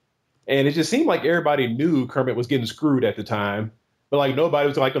Washington. And it just seemed like everybody knew Kermit was getting screwed at the time, but like, nobody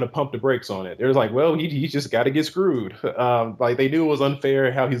was like going to pump the brakes on it. It was like, well, he just got to get screwed. Like, they knew it was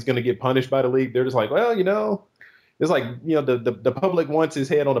unfair how he's going to get punished by the league. They're just like, well, it's like, the public wants his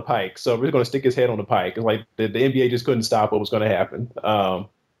head on the pike, so we're going to stick his head on the pike. It's like the NBA just couldn't stop what was going to happen.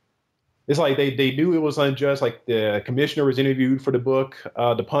 It's like they knew it was unjust. Like, the commissioner was interviewed for the book,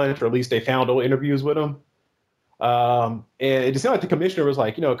 The Punch, or at least they found old interviews with him. And it just seemed like the commissioner was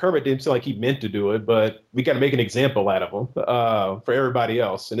like, Kermit didn't seem like he meant to do it, but we got to make an example out of him for everybody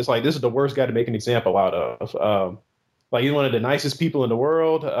else. And it's like, this is the worst guy to make an example out of. Like he's one of the nicest people in the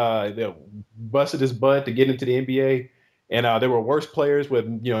world. That busted his butt to get into the NBA, and there were worse players with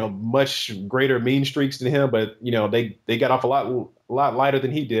much greater mean streaks than him. But they got off a lot lighter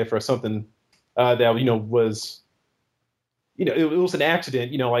than he did for something that was. It was an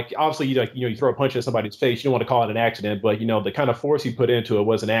accident. Like obviously you throw a punch at somebody's face. You don't want to call it an accident, but the kind of force he put into it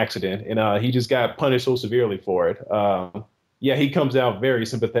was an accident, and he just got punished so severely for it. Yeah, he comes out very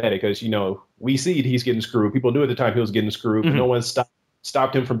sympathetic because, we see he's getting screwed. People knew at the time he was getting screwed, but no one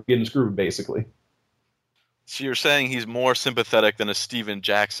stopped him from getting screwed, basically. So you're saying he's more sympathetic than a Steven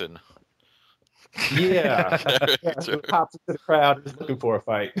Jackson? Yeah. So pops into the crowd is looking for a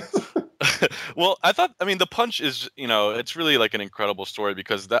fight. Well, the punch is, it's really like an incredible story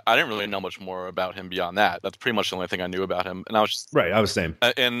because I didn't really know much more about him beyond that. That's pretty much the only thing I knew about him. And I was just, right. I was same.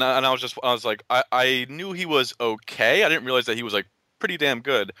 And I was like, I knew he was okay. I didn't realize that he was like pretty damn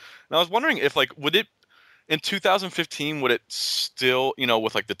good. And I was wondering if would it in 2015, would it still,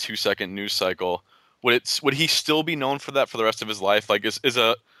 with like the 2-second news cycle, would he still be known for that for the rest of his life? Like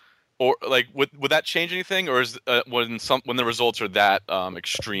would that change anything, or is when the results are that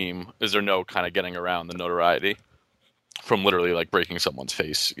extreme, is there no kind of getting around the notoriety from literally like breaking someone's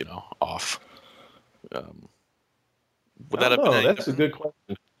face, off? Would that have been? That's a good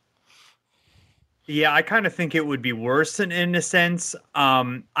question. Yeah, I kind of think it would be worse in a sense.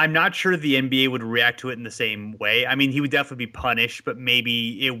 I'm not sure the NBA would react to it in the same way. I mean, he would definitely be punished, but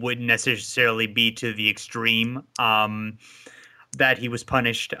maybe it wouldn't necessarily be to the extreme. That he was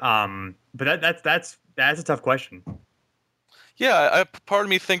punished. But that's a tough question. Yeah, part of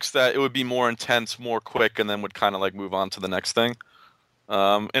me thinks that it would be more intense, more quick, and then would kind of like move on to the next thing.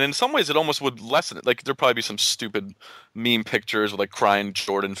 And in some ways, it almost would lessen it. Like there'd probably be some stupid meme pictures with like crying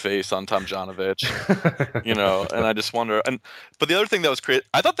Jordan face on Tomjanovich, And I just wonder. But the other thing that was created,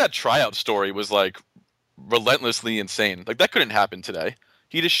 I thought that tryout story was like relentlessly insane. Like that couldn't happen today.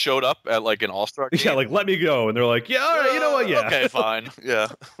 He just showed up at like an All-Star game. Yeah, like let me go, and they're like, yeah, all right, you know what? Yeah, okay, fine, yeah,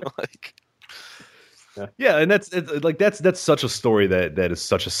 like. Yeah, and that's such a story that is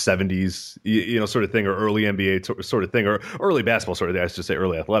such a 70s sort of thing, or early NBA sort of thing, or early basketball sort of thing. I should just say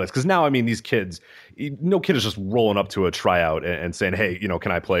early athletics, because now these kids, no kid is just rolling up to a tryout and saying, hey,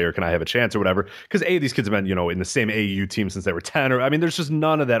 can I play or can I have a chance or whatever? Because these kids have been in the same AAU team since they were 10, or there's just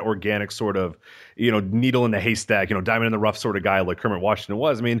none of that organic sort of needle in the haystack, diamond in the rough sort of guy like Kermit Washington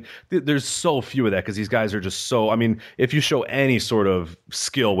was. There's so few of that because these guys are just so. If you show any sort of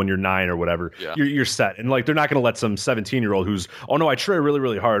skill when you're 9 or whatever, you're set. And like they're not going to let some 17-year-old who's I try really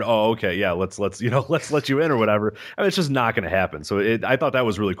really hard. Oh, okay, yeah, let's let you in or whatever. It's just not going to happen. So I thought that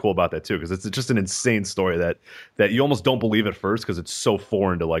was really cool about that too, because it's just an insane story that you almost don't believe at first because it's so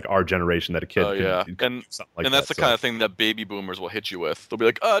foreign to like our generation that a kid. Can something like that's the kind of thing that baby boomers will hit you with. They'll be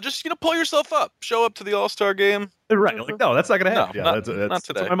like, just pull yourself up, show up to the All-Star game. Right? Like no, that's not going to happen. No, that's not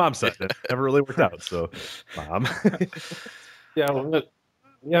today. That's what my mom said. It never really worked out. So, mom.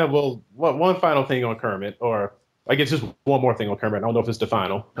 Yeah, well, one final thing on Kermit, or I guess just one more thing on Kermit. I don't know if it's the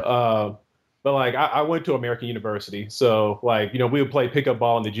final. But like I went to American University, so like we would play pickup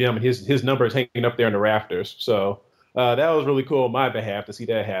ball in the gym, and his number is hanging up there in the rafters. So that was really cool on my behalf to see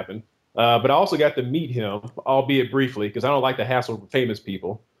that happen. But I also got to meet him, albeit briefly, because I don't like to hassle famous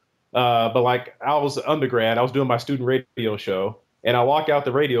people. But like I was an undergrad, I was doing my student radio show, and I walk out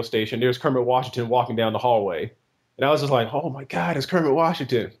the radio station. There's Kermit Washington walking down the hallway. And I was just like, oh, my God, it's Kermit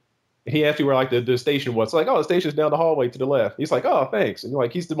Washington. And he asked me where like the station was. Like, oh, the station's down the hallway to the left. He's like, oh, thanks. And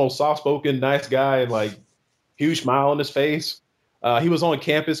like he's the most soft-spoken, nice guy, and like huge smile on his face. He was on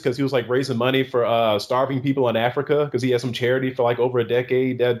campus because he was like raising money for starving people in Africa because he had some charity for like over a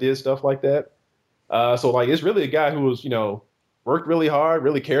decade that did stuff like that. So like it's really a guy who was, worked really hard,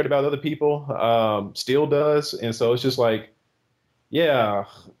 really cared about other people, still does. And so it's just like, yeah,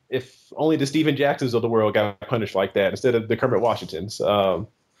 if only the Steven Jacksons of the world got punished like that instead of the Kermit Washingtons.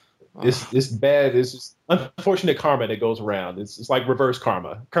 It's bad. It's just unfortunate karma that goes around. It's like reverse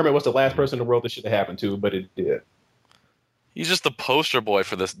karma. Kermit was the last person in the world that should have happened to, but it did. He's just the poster boy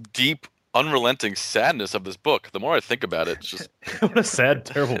for this deep, unrelenting sadness of this book. The more I think about it, it's just what a sad,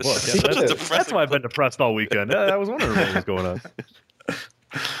 terrible book. Yeah, that's why I've been depressed all weekend. I was wondering what was going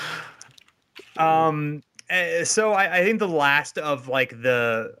on. So I think the last of like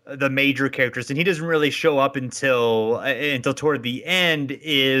the major characters, and he doesn't really show up until toward the end,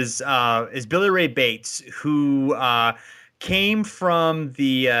 is Billy Ray Bates, who came from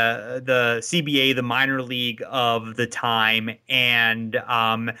the CBA, the minor league of the time, and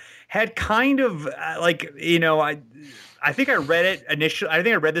had kind of I think I read it initially. I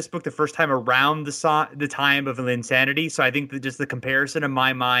think I read this book the first time around the time of Linsanity. So I think that just the comparison in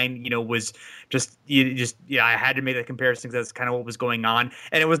my mind, was I had to make that comparison because that's kind of what was going on.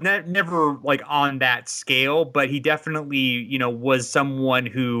 And it was never like on that scale, but he definitely, was someone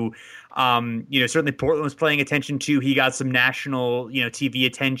who, certainly Portland was paying attention to. He got some national, TV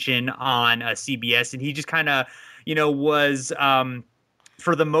attention on CBS, and he just kind of, was,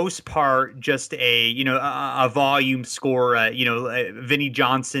 for the most part, just a volume scorer, Vinnie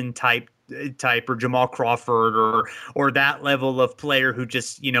Johnson type or Jamal Crawford or that level of player who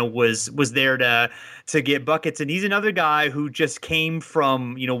just, was there to get buckets. And he's another guy who just came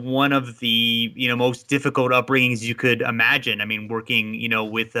from, one of the, most difficult upbringings you could imagine. I mean, working,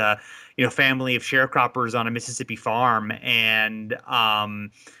 with family of sharecroppers on a Mississippi farm and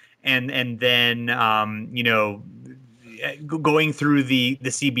then, going through the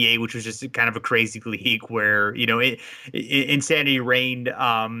CBA, which was just kind of a crazy league where, insanity reigned,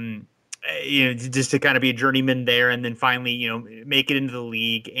 just to kind of be a journeyman there and then finally, make it into the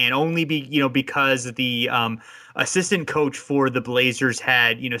league and only be, because the assistant coach for the Blazers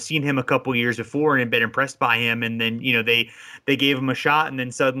had, seen him a couple years before and had been impressed by him. And then, they gave him a shot and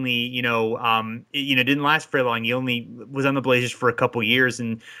then suddenly, it didn't last very long. He only was on the Blazers for a couple years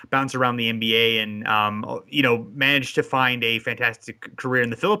and bounced around the NBA and, managed to find a fantastic career in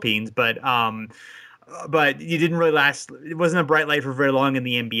the Philippines. But he didn't really last. It wasn't a bright light for very long in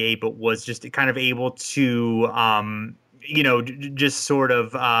the NBA, but was just kind of able to, just sort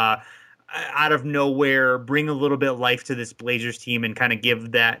of out of nowhere bring a little bit of life to this Blazers team and kind of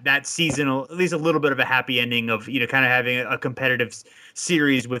give that season at least a little bit of a happy ending of, kind of having a competitive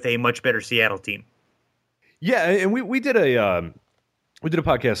series with a much better Seattle team. Yeah, and we did a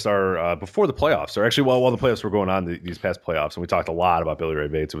podcast before the playoffs, or actually while the playoffs were going on, these past playoffs, and we talked a lot about Billy Ray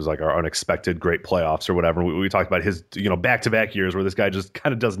Bates. It was like our unexpected great playoffs or whatever. We talked about his back-to-back years where this guy just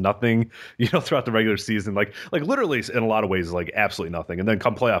kind of does nothing throughout the regular season, like literally in a lot of ways like absolutely nothing, and then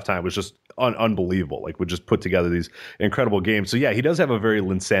come playoff time was just unbelievable. Like would just put together these incredible games. So yeah, he does have a very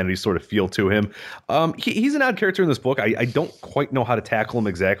Linsanity sort of feel to him. He's an odd character in this book. I don't quite know how to tackle him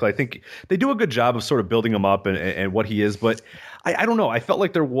exactly. I think they do a good job of sort of building him up and what he is, but I don't know. I felt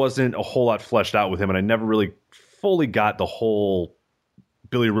like there wasn't a whole lot fleshed out with him, and I never really fully got the whole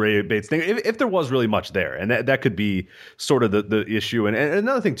Billy Ray Bates thing, if there was really much there. And that could be sort of the issue. And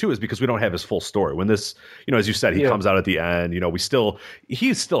another thing, too, is because we don't have his full story. When this, as you said, he comes out at the end,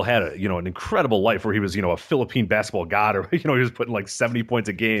 he still had an incredible life where he was, a Philippine basketball god, or, he was putting like 70 points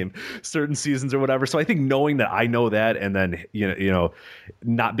a game certain seasons or whatever. So I think knowing that I know that and then,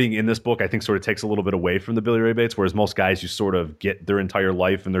 not being in this book, I think sort of takes a little bit away from the Billy Ray Bates, whereas most guys, you sort of get their entire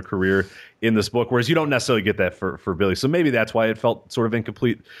life and their career in this book, whereas you don't necessarily get that for Billy. So maybe that's why it felt sort of incomplete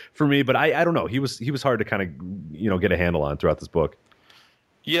for me, but I don't know. He was hard to kind of, get a handle on throughout this book.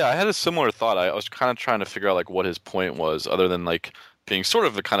 Yeah, I had a similar thought. I was kind of trying to figure out like what his point was, other than like being sort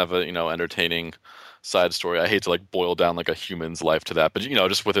of a kind of a, entertaining side story. I hate to like boil down like a human's life to that, but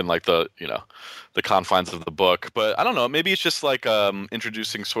just within like the, the confines of the book. But I don't know, maybe it's just like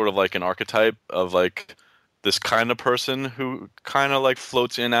introducing sort of like an archetype of like this kind of person who kind of like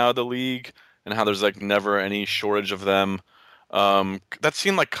floats in and out of the league, and how there's like never any shortage of them. That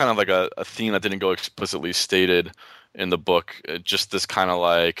seemed like kind of like a theme that didn't go explicitly stated in the book. Just this kind of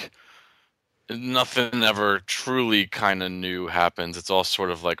like nothing ever truly kind of new happens. It's all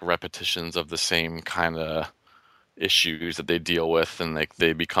sort of like repetitions of the same kind of issues that they deal with, and like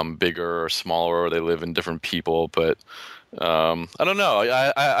they become bigger or smaller, or they live in different people. But I don't know.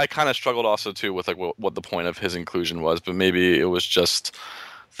 I kind of struggled also too with like what the point of his inclusion was, but maybe it was just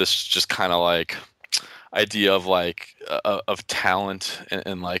this just kind of like idea of like of talent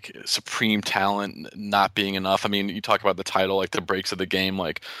and like supreme talent not being enough. I mean, you talk about the title, like the breaks of the game,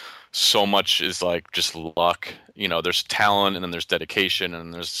 like so much is like just luck. There's talent and then there's dedication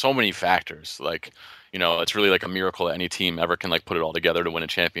and there's so many factors. Like, it's really like a miracle that any team ever can like put it all together to win a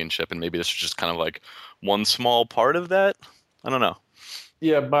championship. And maybe this is just kind of like one small part of that. I don't know.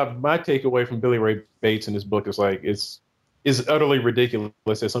 Yeah, my takeaway from Billy Ray Bates in this book is like it's utterly ridiculous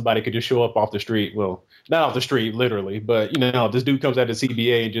that somebody could just show up off the street. Well, not off the street, literally, but this dude comes out of the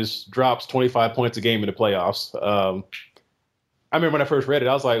CBA and just drops 25 points a game in the playoffs. I remember when I first read it,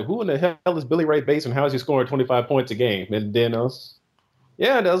 I was like, who in the hell is Billy Ray Bates and how is he scoring 25 points a game? And then I was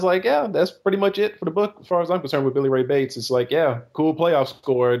like, yeah, that's pretty much it for the book as far as I'm concerned with Billy Ray Bates. It's like, yeah, cool playoff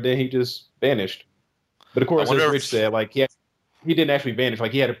scorer, and then he just vanished. But of course, as Rich said, like he didn't actually vanish.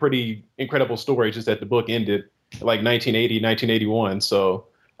 Like he had a pretty incredible story, just that the book ended like 1980, 1981. So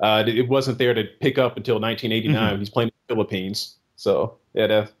it wasn't there to pick up until 1989 when he's playing in the Philippines. So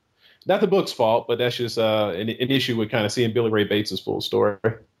yeah, not the book's fault, but that's just an issue with kind of seeing Billy Ray Bates' full story.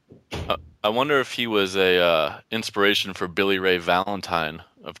 I wonder if he was a inspiration for Billy Ray Valentine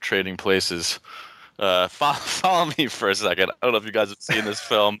of Trading Places. Follow me for a second. I don't know if you guys have seen this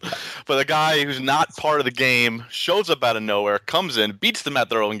film, but the guy who's not part of the game shows up out of nowhere, comes in, beats them at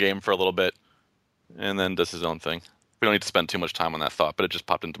their own game for a little bit, and then does his own thing. We don't need to spend too much time on that thought, but it just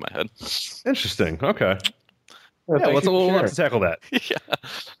popped into my head. Interesting. Okay. Yeah, we'll have to tackle that. Yeah.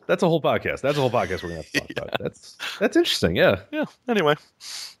 That's a whole podcast. We're going to have to talk about. That's interesting. Yeah. Yeah. Anyway.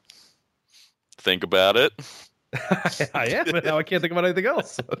 Think about it. I am, but now I can't think about anything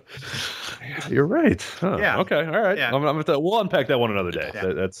else. You're right. Huh. Yeah. Okay. All right. Yeah. We'll unpack that one another day.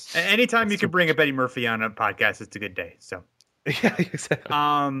 Yeah. That's anytime you can bring a Eddie Murphy on a podcast, it's a good day. So. Yeah. Exactly.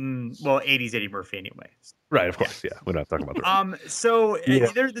 Well, 80s Eddie Murphy anyway. Right, of course, yeah. We're not talking about that. So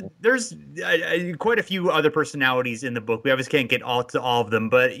there's quite a few other personalities in the book. We obviously can't get to all of them,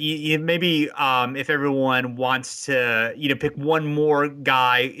 but maybe if everyone wants to, pick one more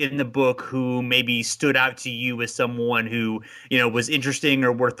guy in the book who maybe stood out to you as someone who, was interesting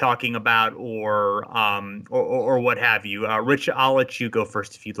or worth talking about, or what have you. Rich, I'll let you go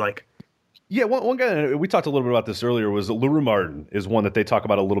first if you'd like. Yeah, one guy, we talked a little bit about this earlier, was LaRue Martin is one that they talk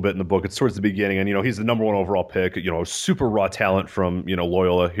about a little bit in the book. It's towards the beginning, and, he's the number one overall pick, super raw talent from,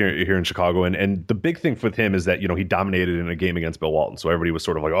 Loyola here in Chicago. And the big thing with him is that, he dominated in a game against Bill Walton. So everybody was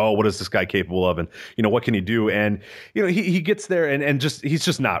sort of like, oh, what is this guy capable of? And, what can he do? And, he gets there and he's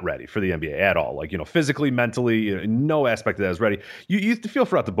just not ready for the NBA at all. Like, physically, mentally, no aspect of that is ready. You feel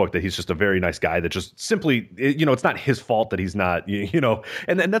throughout the book that he's just a very nice guy that just simply, it's not his fault that he's not,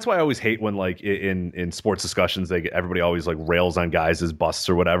 and that's why I always hate when, like in sports discussions, everybody always like rails on guys as busts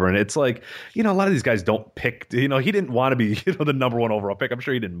or whatever, and it's like a lot of these guys don't pick. He didn't want to be the number one overall pick. I'm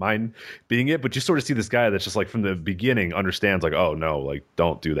sure he didn't mind being it, but you sort of see this guy that's just like from the beginning understands like, oh no, like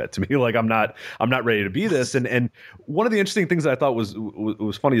don't do that to me. Like I'm not ready to be this. And one of the interesting things that I thought was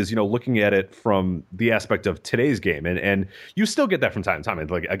funny is looking at it from the aspect of today's game, and you still get that from time to time.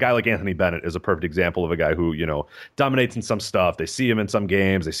 Like a guy like Anthony Bennett is a perfect example of a guy who dominates in some stuff. They see him in some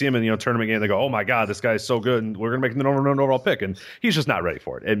games, they see him in tournament games. They go, oh my God, this guy's so good, and we're going to make him the number one overall pick. And he's just not ready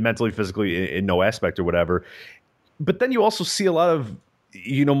for it, and mentally, physically, in no aspect or whatever. But then you also see a lot of,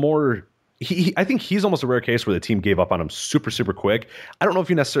 more. I think he's almost a rare case where the team gave up on him super, super quick. I don't know if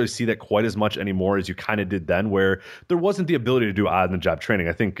you necessarily see that quite as much anymore as you kind of did then, where there wasn't the ability to do on-the-job training.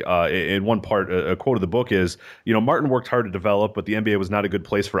 I think in one part, a quote of the book is, Martin worked hard to develop, but the NBA was not a good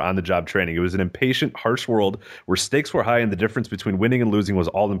place for on-the-job training. It was an impatient, harsh world where stakes were high and the difference between winning and losing was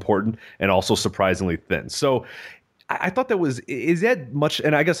all important and also surprisingly thin. So I thought is that much,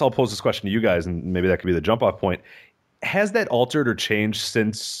 and I guess I'll pose this question to you guys, and maybe that could be the jump-off point. Has that altered or changed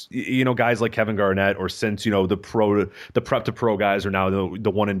since, guys like Kevin Garnett, or since, the prep to pro guys are now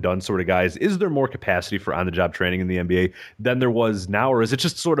the one and done sort of guys? Is there more capacity for on-the-job training in the NBA than there was now? Or is it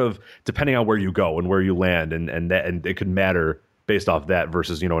just sort of depending on where you go and where you land, and it could matter based off that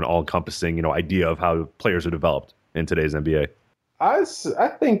versus, an all-encompassing, idea of how players are developed in today's NBA? I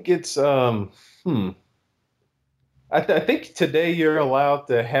think it's, I think today you're allowed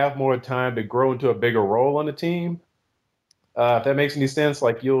to have more time to grow into a bigger role on the team. If that makes any sense,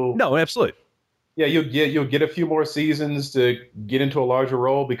 like no, absolutely. Yeah, you'll get a few more seasons to get into a larger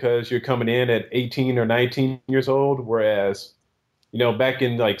role because you're coming in at 18 or 19 years old. Whereas, back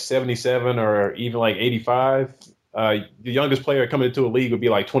in like 77 or even like 85, the youngest player coming into a league would be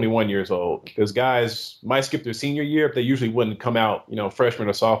like 21 years old, because guys might skip their senior year, but they usually wouldn't come out, freshman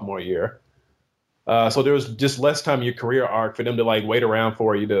or sophomore year. So there was just less time in your career arc for them to like wait around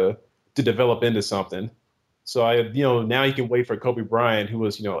for you to develop into something. So now you can wait for Kobe Bryant, who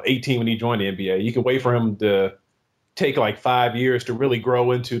was, 18 when he joined the NBA. You can wait for him to take like 5 years to really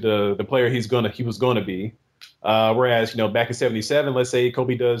grow into the player he was going to be. Whereas, back in 77, let's say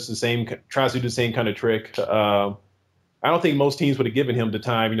Kobe tries to do the same kind of trick. I don't think most teams would have given him the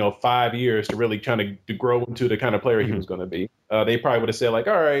time, 5 years to really try to grow into the kind of player he was going to be. They probably would have said like,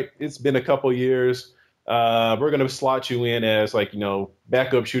 all right, it's been a couple years. We're going to slot you in as like,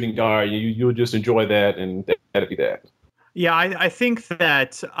 backup shooting guard. You'll just enjoy that, and that'd be that. Yeah, I think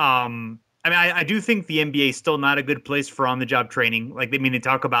that I do think the NBA is still not a good place for on-the-job training. Like, they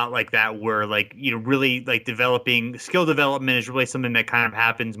talk about like that, where like, really like developing skill development is really something that kind of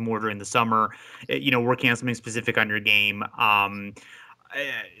happens more during the summer, working on something specific on your game.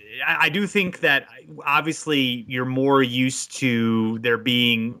 I do think that obviously you're more used to there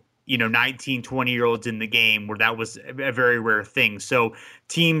being 19, 20-year-olds in the game, where that was a very rare thing. So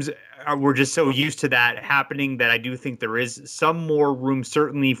teams were just so used to that happening that I do think there is some more room,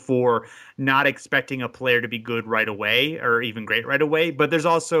 certainly, for not expecting a player to be good right away or even great right away. But there's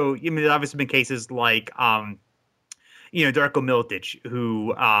also, there's obviously been cases like, Darko Milicic,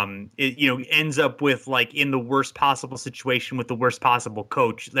 who, ends up with, like, in the worst possible situation with the worst possible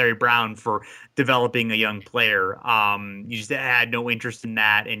coach, Larry Brown, for developing a young player. You just had no interest in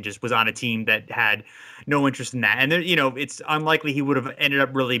that and just was on a team that had no interest in that. And there, it's unlikely he would have ended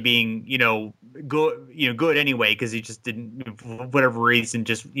up really being, good anyway, because he just didn't, for whatever reason,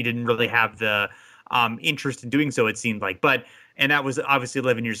 he didn't really have the interest in doing so, it seemed like. And that was obviously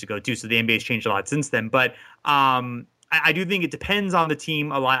 11 years ago too. So the NBA's changed a lot since then. But I do think it depends on the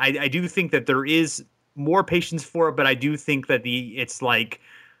team a lot. I do think that there is more patience for it, but I do think that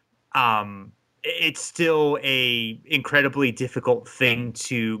it's still a incredibly difficult thing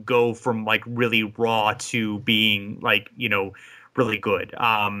to go from, like, really raw to being, like, really good.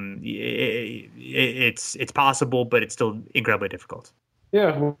 It's possible, but it's still incredibly difficult.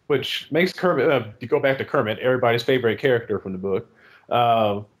 Yeah, which makes Kermit, to go back to Kermit, everybody's favorite character from the book.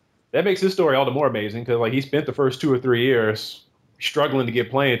 That makes his story all the more amazing because, like, he spent the first 2 or 3 years struggling to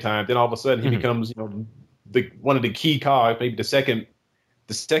get playing time. Then all of a sudden he becomes, one of the key cogs, maybe the second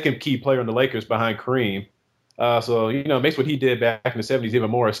key player in the Lakers behind Kareem. So it makes what he did back in the 70s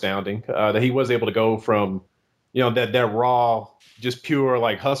even more astounding. That he was able to go from, that raw, just pure,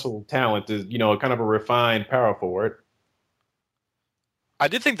 like, hustle talent to, kind of a refined power forward. I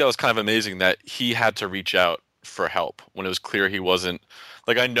did think that was kind of amazing that he had to reach out for help when it was clear he wasn't.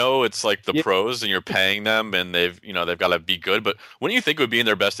 Like, I know it's like the pros and you're paying them and they've got to be good, but wouldn't you think it would be in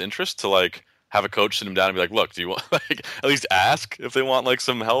their best interest to, like, have a coach sit them down and be like, look, do you want, like, at least ask if they want, like,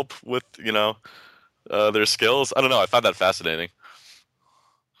 some help with, their skills? I don't know. I found that fascinating.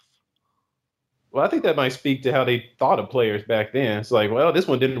 Well, I think that might speak to how they thought of players back then. It's like, well, this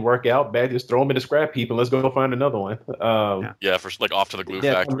one didn't work out. Bad, just throw them in the scrap heap and let's go find another one. For, like, off to the glue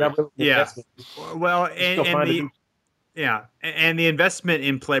factory. Well, and the investment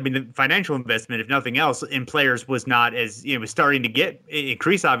in play, the financial investment, if nothing else, in players was not as, was starting to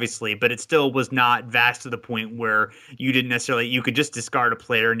increase, obviously, but it still was not vast to the point where you could just discard a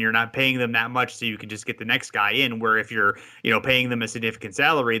player and you're not paying them that much, so you can just get the next guy in. Where if you're, paying them a significant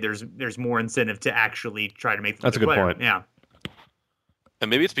salary, there's more incentive to actually try to make them. That's a good point. Yeah. And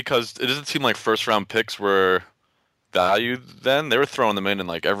maybe it's because it doesn't seem like first round picks were valued then. They were throwing them in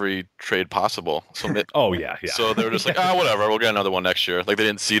like every trade possible. So yeah. So they were just like, whatever, we'll get another one next year. Like, they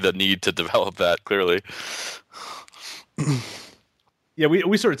didn't see the need to develop that, clearly. Yeah,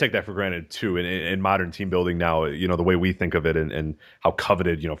 we sort of take that for granted too in modern team building now. The way we think of it and how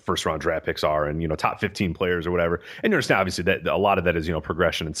coveted first round draft picks are, and top 15 players or whatever. And you understand obviously that a lot of that is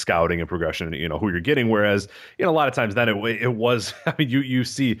progression and scouting and progression, who you're getting. Whereas a lot of times then it was, I mean, you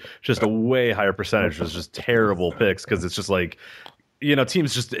see just a way higher percentage was just terrible picks, because it's just like,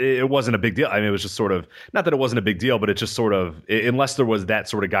 teams just, it wasn't a big deal. I mean, it was just sort of, not that it wasn't a big deal, but it just sort of, unless there was that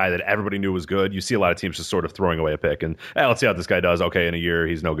sort of guy that everybody knew was good, you see a lot of teams just sort of throwing away a pick and, let's see how this guy does. Okay, in a year,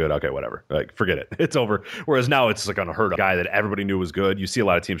 he's no good. Okay, whatever. Like, forget it. It's over. Whereas now it's like unheard of. Guy that everybody knew was good. You see a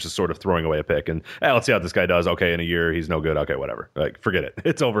lot of teams just sort of throwing away a pick and, let's see how this guy does. Okay, in a year, he's no good. Okay, whatever. Like, forget it.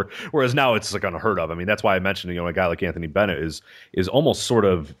 It's over. Whereas now it's like unheard of. I mean, that's why I mentioned, a guy like Anthony Bennett is almost sort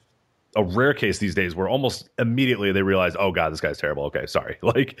of a rare case these days where almost immediately they realize, oh God, this guy's terrible. Okay, sorry.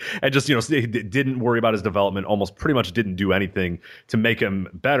 Like, and just, didn't worry about his development, almost pretty much didn't do anything to make him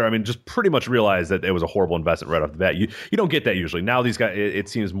better. I mean, just pretty much realized that it was a horrible investment right off the bat. You don't get that usually. Now these guys, it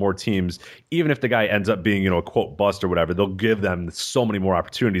seems more teams, even if the guy ends up being, a quote bust or whatever, they'll give them so many more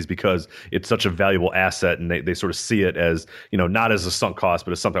opportunities because it's such a valuable asset, and they sort of see it as, not as a sunk cost,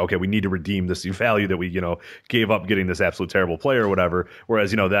 but as something, okay, we need to redeem this value that we, gave up getting this absolute terrible player or whatever.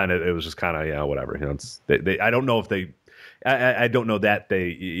 Whereas, then it was just kind of, whatever. It's I don't know if they, I don't know that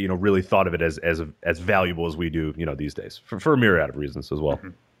they, really thought of it as valuable as we do, these days for a myriad of reasons as well. Mm-hmm.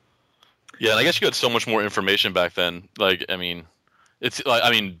 Yeah, and I guess you had so much more information back then. Like, I mean, it's like,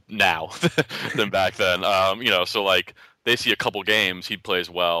 now than back then. So like they see a couple games, he plays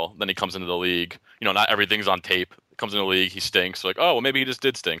well, then he comes into the league. Not everything's on tape. Comes into the league, he stinks. Like, oh, well, maybe he just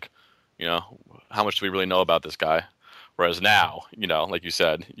did stink. How much do we really know about this guy? Whereas now, like you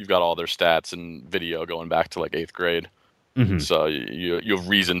said, you've got all their stats and video going back to like 8th grade. Mm-hmm. So you have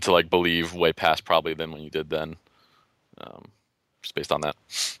reason to like believe way past probably than when you did then, just based on that.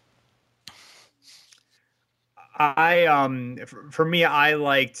 For me, I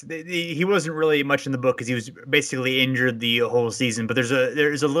liked he wasn't really much in the book because he was basically injured the whole season. But there's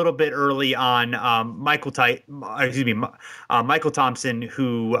a little bit early on Michael Thompson,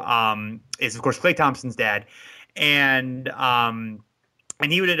 who is of course Klay Thompson's dad, and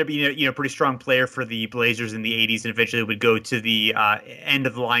he would end up being a pretty strong player for the Blazers in the 80s, and eventually would go to the end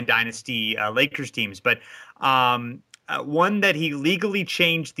of the line dynasty Lakers teams. But one that he legally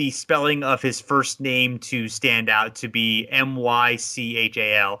changed the spelling of his first name to stand out to be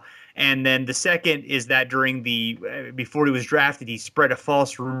Mychal. And then the second is that before he was drafted, he spread a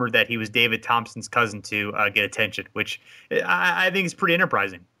false rumor that he was David Thompson's cousin to get attention, which I think is pretty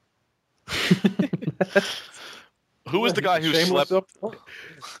enterprising. Who was the guy who slept?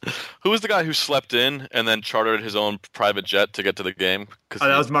 Who was the guy who slept in and then chartered his own private jet to get to the game?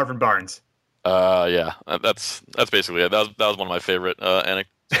 That was Marvin Barnes. Yeah, that's basically it. That was one of my favorite anecdotes.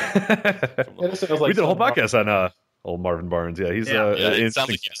 We did a whole podcast on old Marvin Barnes. Yeah, he's it sounds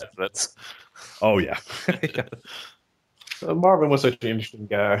like that's. Oh yeah. Marvin was such an interesting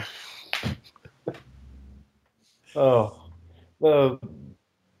guy.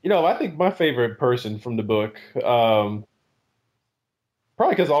 I think my favorite person from the book, probably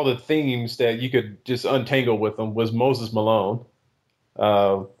because all the themes that you could just untangle with them, was Moses Malone.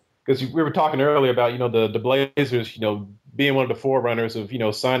 Because we were talking earlier about, the Blazers, being one of the forerunners of,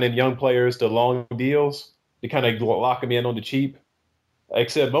 signing young players to long deals to kind of lock them in on the cheap.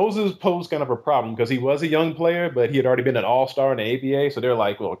 Except Moses posed kind of a problem because he was a young player, but he had already been an all-star in the ABA. So they're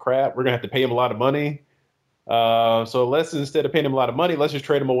like, well, crap, we're going to have to pay him a lot of money. So let's, instead of paying him a lot of money, let's just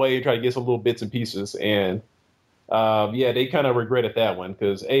trade him away and try to get some little bits and pieces. And they kind of regretted that one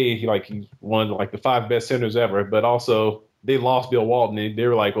because he's one of the 5 best centers ever, but also they lost Bill Walton. And they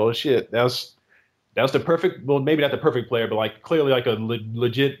were like, well, shit, that's the perfect, well, maybe not the perfect player, but clearly a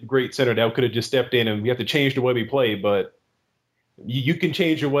legit great center that could have just stepped in, and we have to change the way we play. But you can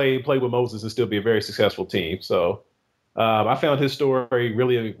change your way and play with Moses and still be a very successful team. So I found his story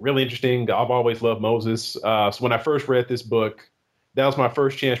really, really interesting. I've always loved Moses. So when I first read this book, that was my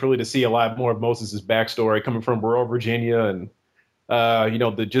first chance really to see a lot more of Moses' backstory coming from rural Virginia, and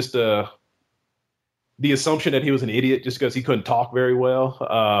the assumption that he was an idiot just because he couldn't talk very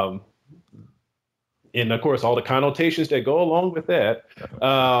well. And of course, all the connotations that go along with that,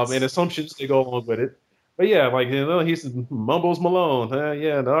 and assumptions that go along with it. But yeah, he's Mumbles Malone.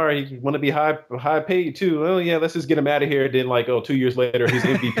 All right, you want to be high paid too. Oh yeah, let's just get him out of here. Then 2 years later, he's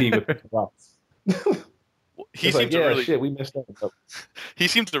MVP with the Rockets. He seemed to really. Shit, we messed up. He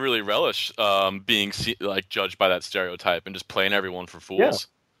seemed to really relish being judged by that stereotype and just playing everyone for fools.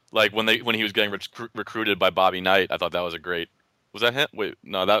 Yeah. When he was getting recruited by Bobby Knight, I thought that was a great. Was that him? Wait,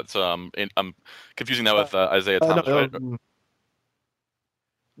 no, that's I'm confusing that with Isaiah Thomas. Right?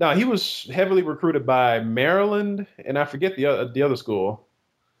 No, he was heavily recruited by Maryland, and I forget the other school,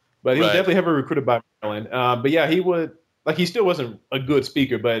 but he was definitely heavily recruited by Maryland. But yeah, he still wasn't a good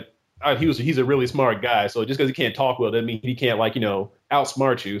speaker, but he's a really smart guy. So just because he can't talk well doesn't mean he can't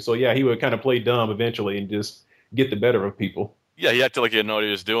outsmart you. So yeah, he would kind of play dumb eventually and just get the better of people. Yeah, he acted like he didn't know what he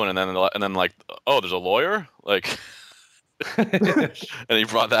was doing, and then oh, there's a lawyer, and he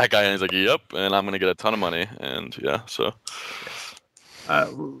brought that guy in. He's like, yep, and I'm gonna get a ton of money, and yeah, so.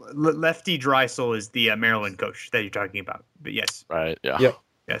 Lefty Drysdale is the Maryland coach that you're talking about, but yes, right, yeah, yep,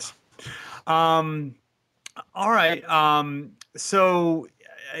 yes. All right, so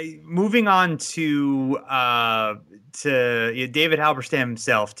moving on to David Halberstam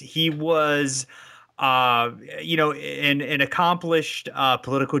himself, he was. An accomplished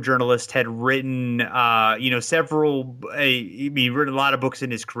political journalist, had written, several. He written a lot of books in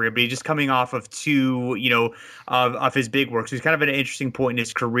his career, but he's just coming off of 2, of his big works. So he's kind of at an interesting point in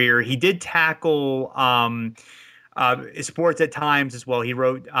his career. He did tackle sports at times as well. He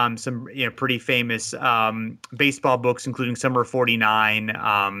wrote some pretty famous baseball books, including Summer of '49,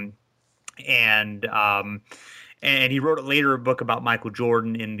 and he wrote later a book about Michael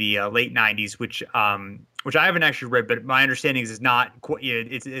Jordan in the late '90s, which I haven't actually read, but my understanding is it's not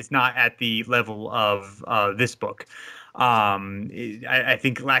at the level of this book. I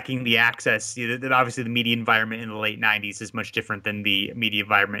think lacking the access, obviously the media environment in the late '90s is much different than the media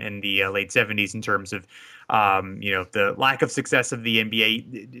environment in the late '70s in terms of, the lack of success of the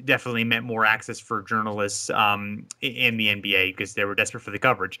NBA definitely meant more access for journalists in the NBA because they were desperate for the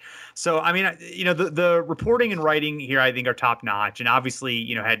coverage. So, I mean, the reporting and writing here, I think, are top notch, and obviously,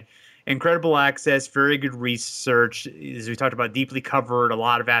 had incredible access, very good research, as we talked about, deeply covered a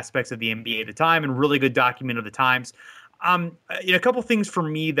lot of aspects of the NBA at the time, and really good document of the times. A couple things for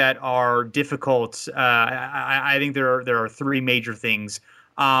me that are difficult. I think there are 3 major things.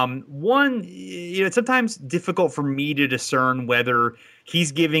 One, it's sometimes difficult for me to discern whether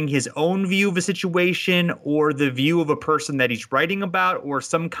he's giving his own view of a situation or the view of a person that he's writing about, or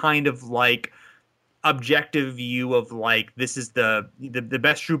some kind of like objective view of like, this is the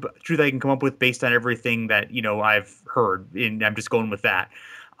best truth I can come up with based on everything that, I've heard, and I'm just going with that.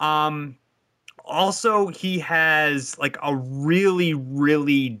 Also, he has like a really,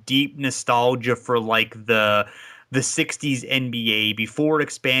 really deep nostalgia for like the 60s NBA, before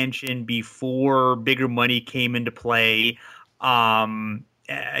expansion, before bigger money came into play.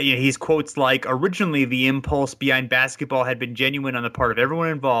 He's quotes like, originally the impulse behind basketball had been genuine on the part of everyone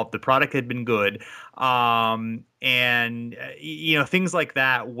involved. The product had been good. Things like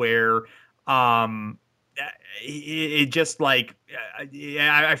that where it just like,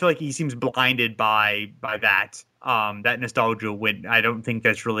 I feel like he seems blinded by that. That nostalgia, when I don't think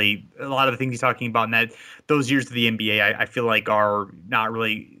that's really a lot of the things he's talking about in those years of the NBA, I feel like are not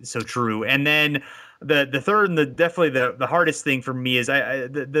really so true. And then the third and definitely the hardest thing for me is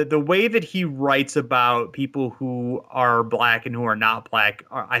the way that he writes about people who are black and who are not black,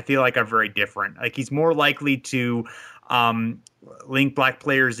 I feel like are very different. Like, he's more likely to link black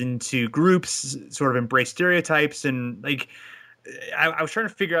players into groups, sort of embrace stereotypes, and like I was trying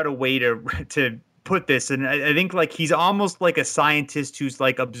to figure out a way to put this, and I think like he's almost like a scientist who's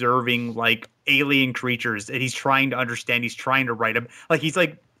like observing like alien creatures, and he's trying to understand, he's trying to write them, like he's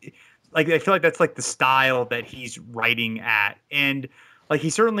like I feel like that's like the style that he's writing at. And like,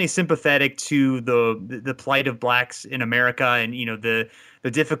 he's certainly sympathetic to the plight of blacks in America, and the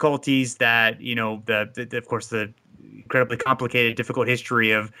difficulties that of course the incredibly complicated, difficult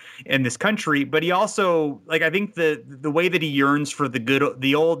history in this country. But he also, like, I think the way that he yearns for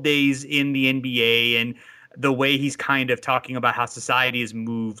the old days in the NBA, and the way he's kind of talking about how society has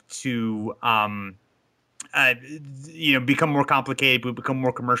moved to become more complicated, become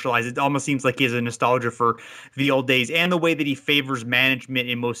more commercialized. It almost seems like he has a nostalgia for the old days, and the way that he favors management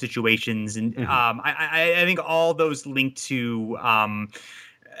in most situations. And I think all those link to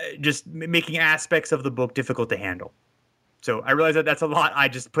just making aspects of the book difficult to handle. So I realize that that's a lot I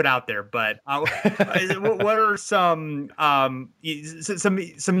just put out there, but what are some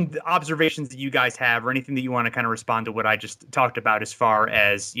observations that you guys have, or anything that you want to kind of respond to what I just talked about as far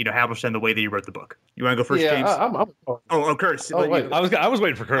as Halberstam, the way that you wrote the book? You want to go first, James? I'm Curtis. Oh, wait. I was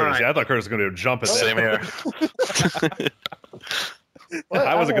waiting for Curtis. Right. Yeah, I thought Curtis was going to jump at that. Same here.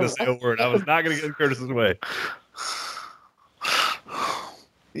 I wasn't going to say a word. I was not going to get in Curtis's way.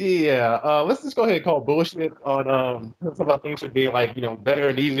 Yeah, let's just go ahead and call bullshit on some of things should be like, better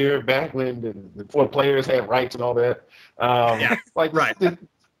and easier back when before players had rights and all that. Like, right.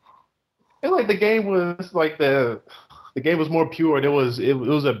 Like the game was like the game was more pure, and it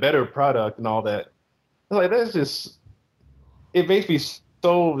was a better product and all that. Like, that's just, it makes me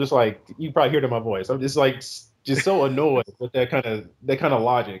so just like, you probably hear it in my voice, I'm just like just so annoyed with that kind of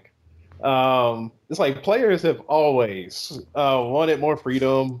logic. It's like players have always wanted more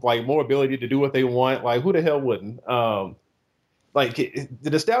freedom, like more ability to do what they want. Like, who the hell wouldn't? Like, the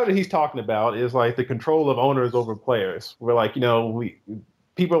nostalgia he's talking about is like the control of owners over players. We're like,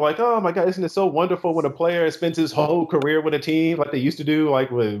 people are like, oh my God, isn't it so wonderful when a player spends his whole career with a team like they used to do,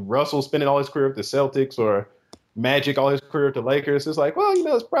 like with Russell spending all his career with the Celtics, or Magic all his career with the Lakers. It's like, well,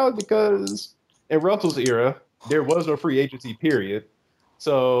 it's probably because in Russell's era, there was no free agency period.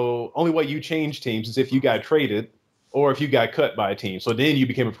 So only way you change teams is if you got traded or if you got cut by a team. So then you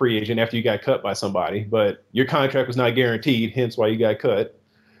became a free agent after you got cut by somebody, but your contract was not guaranteed, hence why you got cut.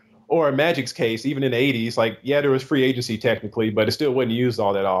 Or in Magic's case, even in the 80s, like, yeah, there was free agency technically, but it still wasn't used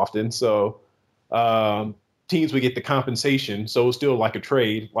all that often. So teams would get the compensation. So it was still like a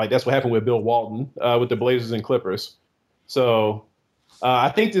trade. Like, that's what happened with Bill Walton with the Blazers and Clippers. So I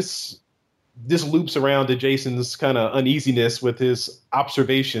think this loops around to Jason's kind of uneasiness with his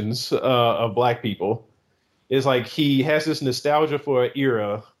observations of black people. It's like he has this nostalgia for an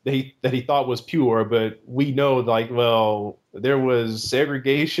era that he thought was pure, but we know, like, well, there was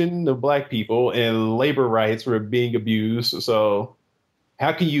segregation of black people and labor rights were being abused. So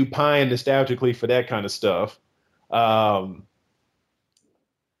how can you pine nostalgically for that kind of stuff?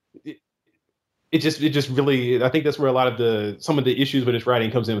 It just really, I think that's where a lot of some of the issues with his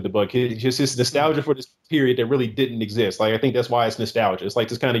writing comes in with the book. It's just his nostalgia for this period that really didn't exist. Like, I think that's why it's nostalgia. It's like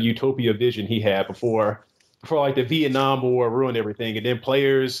this kind of utopia vision he had before like the Vietnam War ruined everything, and then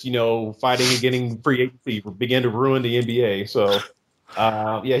players, fighting and getting free agency began to ruin the NBA. So,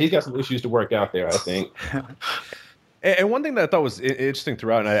 yeah, he's got some issues to work out there, I think. And one thing that I thought was interesting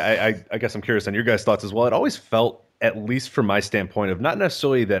throughout, and I guess I'm curious on your guys' thoughts as well. It always felt at least from my standpoint of not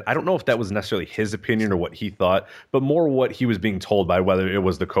necessarily that, I don't know if that was necessarily his opinion or what he thought, but more what he was being told by whether it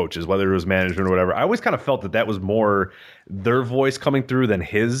was the coaches, whether it was management or whatever. I always kind of felt that was more their voice coming through than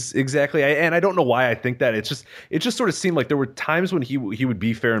his exactly. And I don't know why I think that. It just sort of seemed like there were times when he would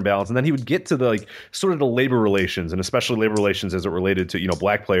be fair and balanced, and then he would get to the like sort of the labor relations, and especially labor relations as it related to, you know,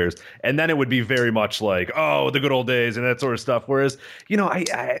 black players, and then it would be very much like, oh, the good old days and that sort of stuff. Whereas, you know,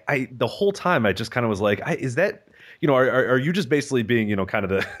 I the whole time I just kind of was like, is that, you know, are you just basically being, you know, kind of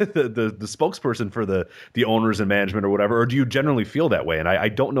the spokesperson for the owners and management or whatever, or do you generally feel that way? And I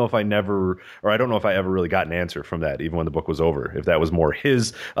don't know if I don't know if I ever really got an answer from that, even when the book was over, if that was more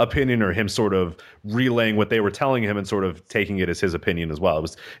his opinion or him sort of relaying what they were telling him and sort of taking it as his opinion as well.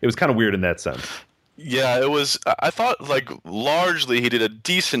 It was kind of weird in that sense. Yeah, it was. I thought like largely he did a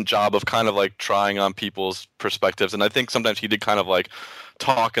decent job of kind of like trying on people's perspectives, and I think sometimes he did kind of like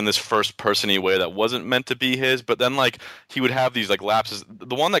talk in this first person-y way that wasn't meant to be his, but then like he would have these like lapses.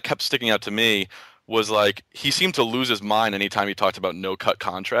 The one that kept sticking out to me was like he seemed to lose his mind anytime he talked about no-cut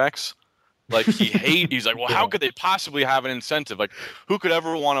contracts. Like he's like, well, how could they possibly have an incentive? Like, who could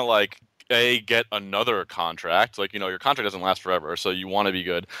ever want to like get another contract? Like, you know, your contract doesn't last forever, so you want to be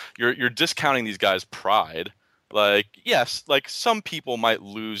good. You're discounting these guys' pride. Like, yes, like some people might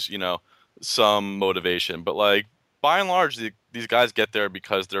lose, you know, some motivation, but like by and large, these guys get there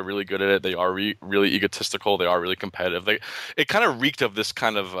because they're really good at it. They are really egotistical. They are really competitive. It kind of reeked of this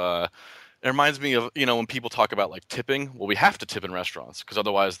kind of. It reminds me of, you know, when people talk about like tipping. Well, we have to tip in restaurants because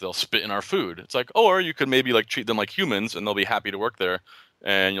otherwise they'll spit in our food. It's like, or you could maybe like treat them like humans and they'll be happy to work there,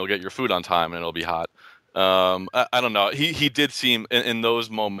 and you'll get your food on time and it'll be hot. I don't know. He did seem in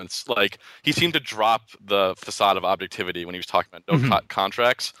those moments like he seemed to drop the facade of objectivity when he was talking about no-cut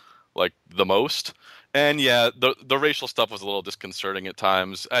contracts, like the most. And yeah, the racial stuff was a little disconcerting at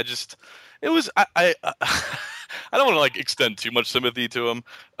times. I don't want to like extend too much sympathy to him.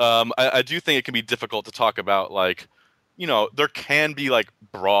 I do think it can be difficult to talk about like, you know, there can be like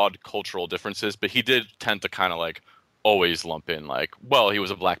broad cultural differences, but he did tend to kind of like always lump in like, well, he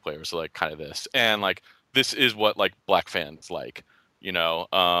was a black player, so like kind of this, and like this is what like black fans like, you know,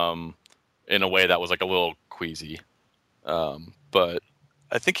 in a way that was like a little queasy. But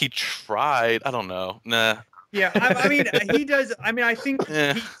I think he tried. I don't know. Nah. Yeah, I mean, he does. I mean, I think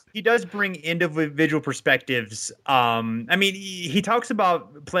he does bring individual perspectives. I mean, he talks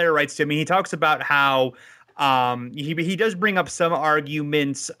about player rights too. I mean, he talks about how he does bring up some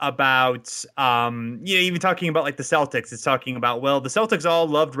arguments about, you know, even talking about like the Celtics. It's talking about, well, the Celtics all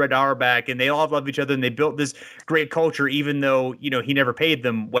loved Red Auerbach and they all loved each other and they built this great culture, even though, you know, he never paid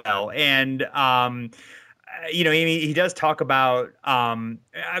them well. And, you know, he does talk about, I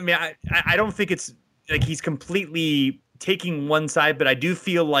mean, I don't think it's like he's completely taking one side, but I do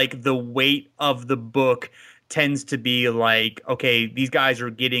feel like the weight of the book tends to be like, okay, these guys are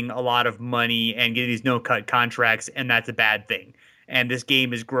getting a lot of money and getting these no-cut contracts, and that's a bad thing. And this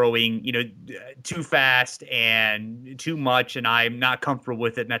game is growing, you know, too fast and too much, and I'm not comfortable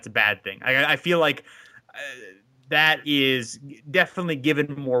with it, and that's a bad thing. I feel like that is definitely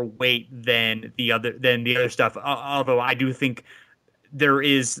given more weight than the other stuff. Although I do think there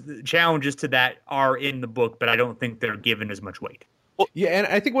is challenges to that are in the book, but I don't think they're given as much weight. Yeah, and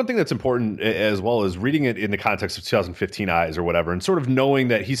I think one thing that's important as well is reading it in the context of 2015 eyes or whatever, and sort of knowing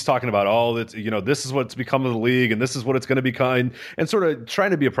that he's talking about, oh, that's, you know, this is what's become of the league, and this is what it's going to become, and sort of trying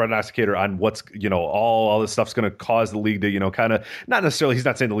to be a prognosticator on what's, you know, all this stuff's going to cause the league to, you know, kind of, not necessarily, he's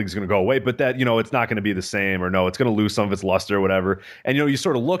not saying the league's going to go away, but that, you know, it's not going to be the same, or no, it's going to lose some of its luster or whatever. And, you know, you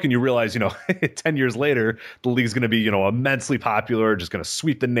sort of look and you realize, you know, 10 years later, the league's going to be, you know, immensely popular, just going to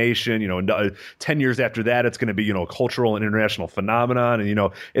sweep the nation. You know, 10 years after that, it's going to be, you know, a cultural and international phenomenon, and, you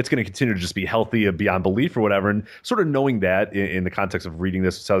know, it's going to continue to just be healthy beyond belief or whatever. And sort of knowing that in the context of reading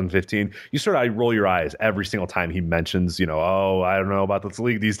this in 2015, you sort of roll your eyes every single time he mentions, you know, oh, I don't know about this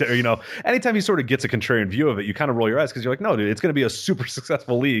league these days. You know, anytime he sort of gets a contrarian view of it, you kind of roll your eyes because you're like, no, dude, it's going to be a super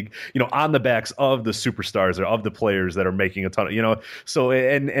successful league, you know, on the backs of the superstars or of the players that are making a ton of, you know. So,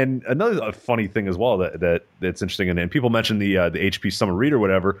 and another funny thing as well that's interesting, and people mention the HP Summer Read or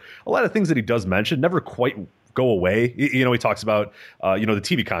whatever. A lot of things that he does mention never quite go away. You know, he talks about, you know, the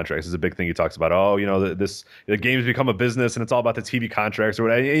TV contracts is a big thing. He talks about, oh, you know, the game's become a business and it's all about the TV contracts or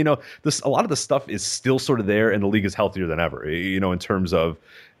whatever. You know, a lot of the stuff is still sort of there, and the league is healthier than ever, you know, in terms of,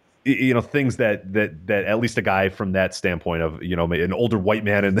 you know, things that at least a guy from that standpoint of, you know, an older white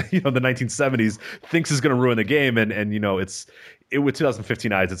man in the, you know, the 1970s thinks is going to ruin the game. And, you know, it's with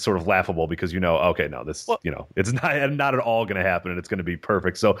 2015 eyes, it's sort of laughable because okay, no, this it's not at all going to happen, and it's going to be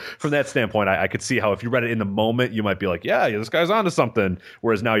perfect. So from that standpoint, I could see how if you read it in the moment, you might be like, yeah, this guy's onto something.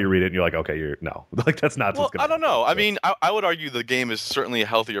 Whereas now you read it and you're like, okay, that's not. Well, what's gonna I don't know. happen. I mean, I would argue the game is certainly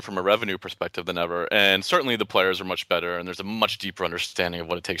healthier from a revenue perspective than ever, and certainly the players are much better, and there's a much deeper understanding of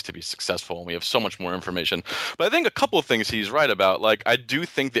what it takes to be successful, and we have so much more information. But I think a couple of things he's right about. Like, I do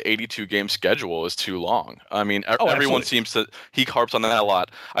think the 82 game schedule is too long. I mean, everyone seems to he harps on that a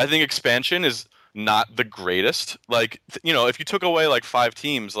lot. I think expansion is not the greatest. Like, if you took away like 5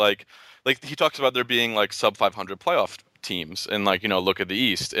 teams, like he talks about there being like sub 500 playoff teams, and look at the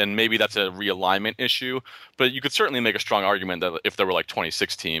East, and maybe that's a realignment issue, but you could certainly make a strong argument that if there were like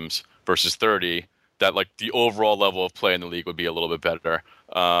 26 teams versus 30, that like the overall level of play in the league would be a little bit better.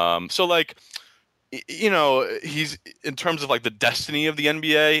 So like, he's in terms of like the destiny of the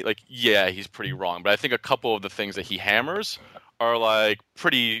NBA, like, yeah, he's pretty wrong, but I think a couple of the things that he hammers are like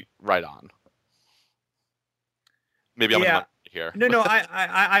pretty right on. Maybe I'm here. No,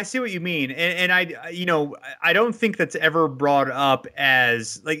 I see what you mean, and I don't think that's ever brought up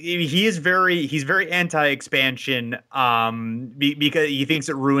as like he's very anti-expansion, because he thinks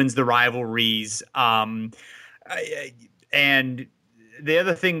it ruins the rivalries, and the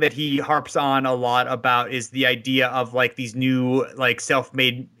other thing that he harps on a lot about is the idea of like these new like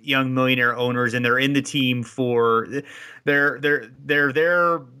self-made young millionaire owners, and they're in the team for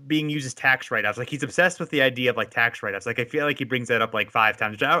they're being used as tax write-offs. Like, he's obsessed with the idea of like tax write-offs. Like, I feel like he brings that up like 5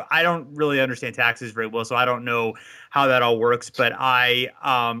 times. I don't really understand taxes very well, so I don't know how that all works. But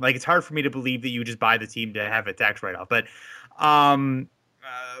it's hard for me to believe that you just buy the team to have a tax write-off. But I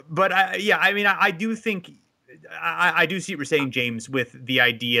do think. I do see what you're saying, James, with the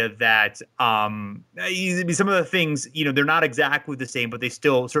idea that some of the things, they're not exactly the same, but they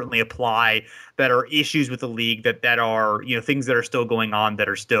still certainly apply, that are issues with the league that are, things that are still going on, that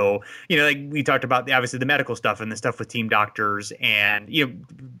are still, like we talked about, obviously the medical stuff and the stuff with team doctors, and,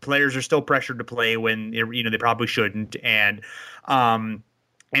 players are still pressured to play when, they probably shouldn't. And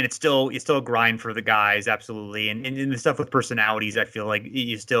it's still a grind for the guys. Absolutely. And the stuff with personalities, I feel like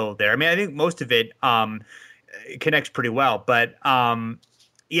is still there. I mean, I think most of it, connects pretty well, but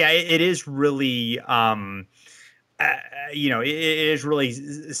it is really it is really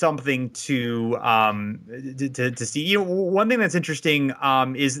something to see. One thing that's interesting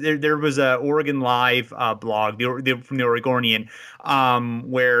is there was a Oregon Live blog from the Oregonian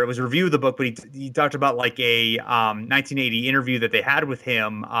where it was a review of the book, but he talked about like a 1980 interview that they had with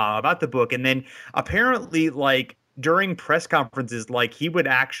him about the book, and then apparently like during press conferences, like he would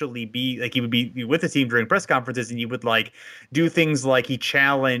actually be like, he would be with the team during press conferences, and he would like do things like he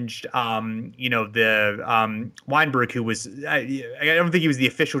challenged, the Weinberg, who was, I don't think he was the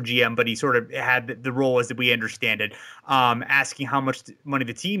official GM, but he sort of had the role as we understand it, asking how much money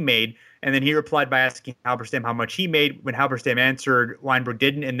the team made. And then he replied by asking Halberstam how much he made. When Halberstam answered, Weinberg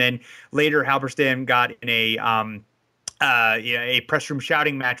didn't. And then later Halberstam got in a press room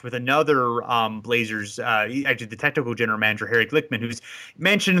shouting match with another Blazers, actually the technical general manager, Harry Glickman, who's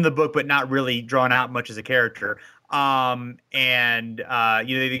mentioned in the book but not really drawn out much as a character. They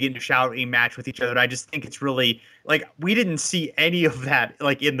get into shouting match with each other. And I just think it's really like, we didn't see any of that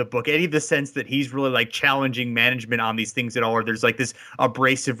like in the book, any of the sense that he's really like challenging management on these things at all, or there's like this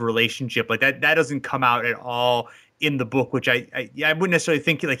abrasive relationship like that doesn't come out at all in the book, which I wouldn't necessarily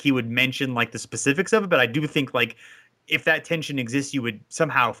think like he would mention like the specifics of it, but I do think like, if that tension exists, you would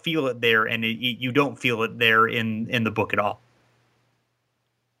somehow feel it there, and you don't feel it there in the book at all.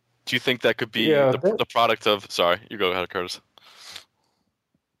 Do you think that could be the product of? Sorry, you go ahead, Curtis.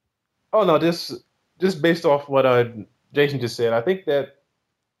 Oh no, just based off what Jason just said, I think that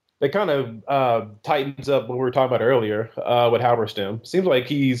kind of tightens up what we were talking about earlier with Halberstam. Seems like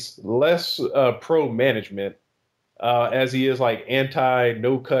he's less pro management as he is like anti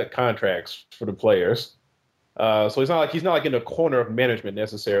no cut contracts for the players. So he's not like in the corner of management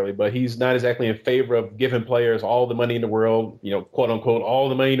necessarily, but he's not exactly in favor of giving players all the money in the world, quote unquote, all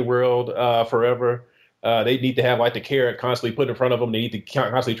the money in the world forever. They need to have like the carrot constantly put in front of them. They need to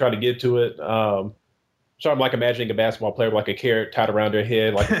constantly try to get to it. So I'm like imagining a basketball player with like a carrot tied around their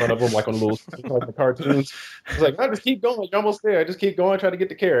head, like in front of them, like on little like the cartoons. It's like, I just keep going. You're almost there. I just keep going, try to get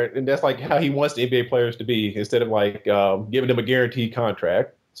the carrot. And that's like how he wants the NBA players to be, instead of like giving them a guaranteed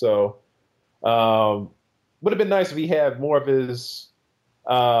contract. So, would have been nice if he had more of his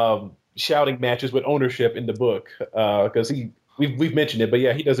shouting matches with ownership in the book, because we've mentioned it, but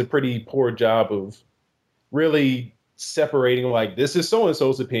yeah, he does a pretty poor job of really separating like, this is so and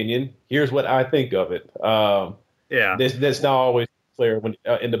so's opinion. Here's what I think of it. That's not always player when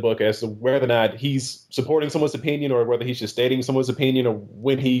in the book as to whether or not he's supporting someone's opinion or whether he's just stating someone's opinion or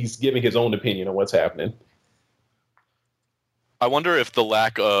when he's giving his own opinion on what's happening. I wonder if the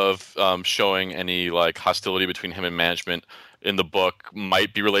lack of showing any like hostility between him and management in the book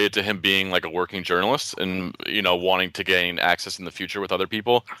might be related to him being like a working journalist and, you know, wanting to gain access in the future with other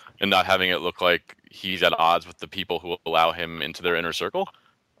people and not having it look like he's at odds with the people who allow him into their inner circle.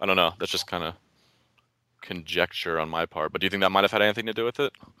 I don't know. That's just kind of conjecture on my part. But do you think that might have had anything to do with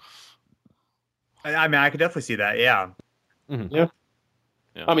it? I mean, I could definitely see that. Yeah. Mm-hmm. Yeah.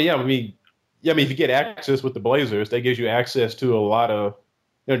 I mean, if you get access with the Blazers, that gives you access to a lot of,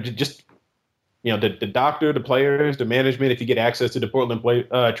 you know, just, you know, the doctor, the players, the management. If you get access to the Portland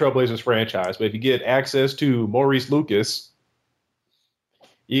Trailblazers franchise, but if you get access to Maurice Lucas,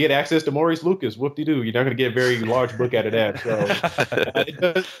 you get access to Maurice Lucas. Whoop-de-doo. You're not going to get a very large book out of that. So, it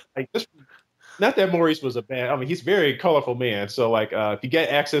does, like, not that Maurice was a bad. I mean, he's a very colorful man. So, like, if you get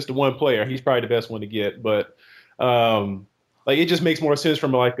access to one player, he's probably the best one to get. But, like, it just makes more sense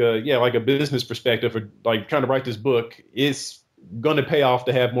from like a business perspective for like trying to write this book. It's going to pay off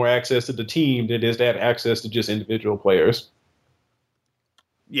to have more access to the team than it is to have access to just individual players.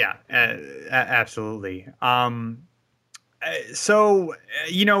 Yeah, absolutely. So,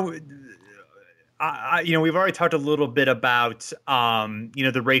 you know, we've already talked a little bit about, you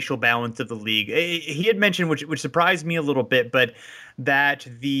know, the racial balance of the league. He had mentioned, which surprised me a little bit, but that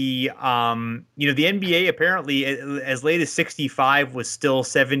the, you know, the NBA apparently as late as 65 was still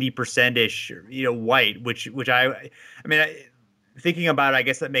 70%-ish, you know, white, which I mean, thinking about it, I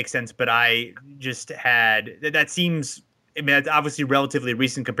guess that makes sense, but I just had, that seems, I mean, it's obviously relatively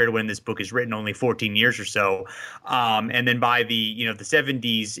recent compared to when this book is written, only 14 years or so. And then by the, you know, the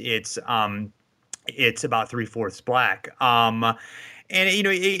 70s, it's about 3/4 black. And, you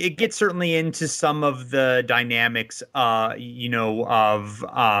know, it gets certainly into some of the dynamics, you know, of,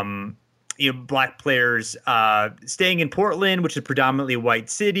 you know, black players staying in Portland, which is a predominantly white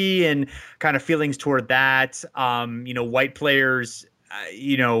city, and kind of feelings toward that. You know, white players,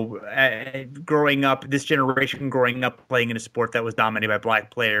 you know, growing up, this generation growing up playing in a sport that was dominated by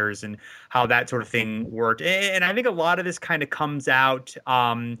black players and how that sort of thing worked. And I think a lot of this kind of comes out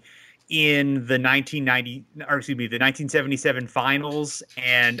in the 1977 finals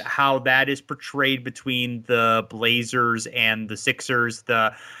and how that is portrayed between the Blazers and the Sixers.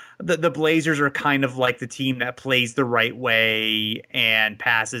 The Blazers are kind of like the team that plays the right way and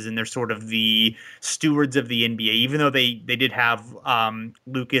passes, and they're sort of the stewards of the NBA, even though they did have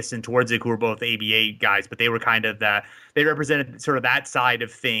Lucas and Twardzik, who were both ABA guys, but they were kind of they represented sort of that side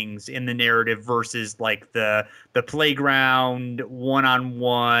of things in the narrative versus like the playground,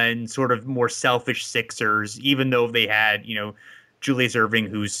 one-on-one, sort of more selfish Sixers, even though they had, you know, Julius Erving,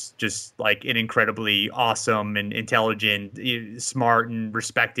 who's just like an incredibly awesome and intelligent, smart and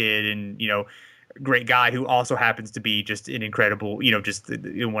respected and, you know, great guy who also happens to be just an incredible, you know, just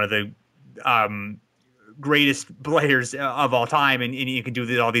one of the greatest players of all time. And you can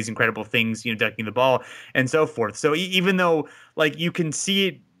do all these incredible things, you know, ducking the ball and so forth. So even though like you can see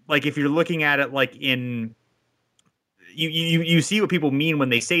it, like if you're looking at it like in, you see what people mean when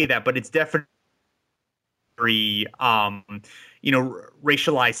they say that, but it's definitely very, you know,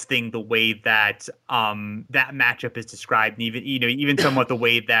 racialized thing, the way that that matchup is described, and even, you know, even somewhat the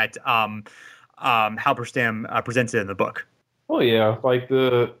way that Halberstam presents it in the book. Oh yeah, like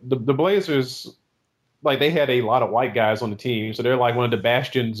the Blazers, like they had a lot of white guys on the team, so they're like one of the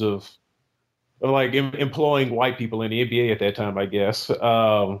bastions of like employing white people in the NBA at that time, I guess.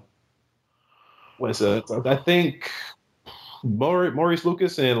 What's it? I think Maurice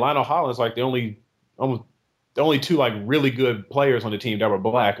Lucas and Lionel Hollins, like the only two like really good players on the team that were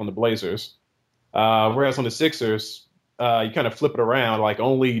black on the Blazers. Whereas on the Sixers, you kind of flip it around, like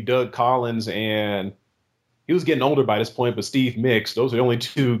only Doug Collins, and he was getting older by this point, but Steve Mix, those are the only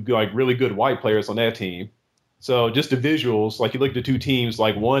two like really good white players on that team. So just the visuals, like you look at the two teams,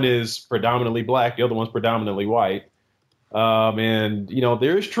 like one is predominantly black, the other one's predominantly white. And, you know,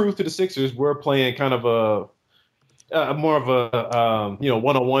 there is truth to the Sixers. We're playing kind of more of a you know,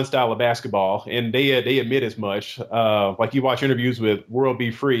 one-on-one style of basketball, and they admit as much. Like you watch interviews with World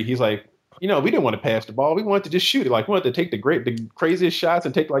Be Free, he's like, you know, we didn't want to pass the ball, we wanted to just shoot it. Like we wanted to take the craziest shots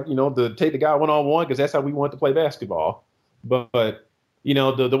and take like, you know, take the guy one-on-one, because that's how we wanted to play basketball. But you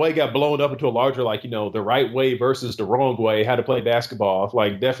know, the way it got blown up into a larger, like, you know, the right way versus the wrong way, how to play basketball,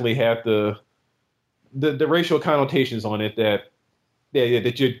 like definitely had the racial connotations on it that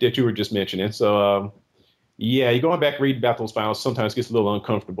you were just mentioning. So yeah, you're going back reading about those finals sometimes gets a little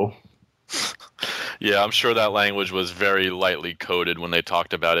uncomfortable. Yeah, I'm sure that language was very lightly coded when they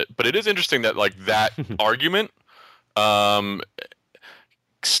talked about it. But it is interesting that like that argument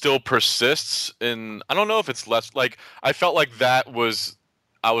still persists in. I don't know if it's less like I felt like that was.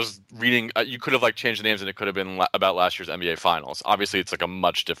 I was reading. You could have like changed the names, and it could have been about last year's NBA Finals. Obviously, it's like a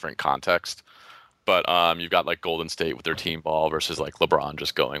much different context. But you've got like Golden State with their team ball versus like LeBron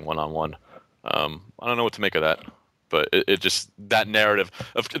just going one-on-one. I don't know what to make of that, but it just that narrative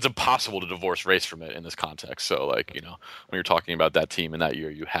of it's impossible to divorce race from it in this context. So like when you're talking about that team in that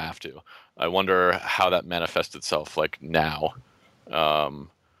year, you have to. I wonder how that manifests itself like now.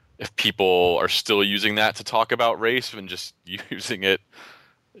 If people are still using that to talk about race and just using it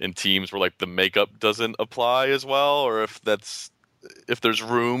in teams where like the makeup doesn't apply as well, or if there's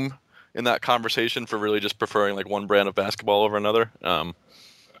room in that conversation for really just preferring like one brand of basketball over another.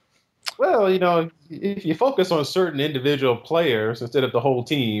 Well, if you focus on certain individual players instead of the whole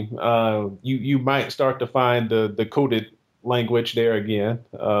team, you might start to find the coded language there again.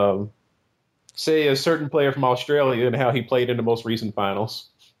 Say a certain player from Australia and how he played in the most recent finals.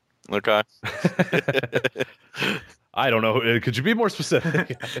 Okay. I don't know. Could you be more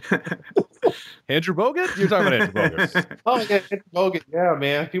specific? Andrew Bogut? You're talking about Andrew Bogut. Oh, yeah, Andrew Bogut. Yeah,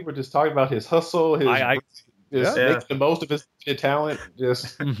 man. People are just talking about his hustle, making the most of his talent.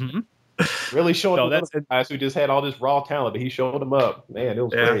 Just really showing the guys who just had all this raw talent, but he showed them up. Man, it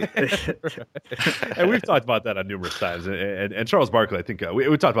was great. And we've talked about that on numerous times. And Charles Barkley, I think we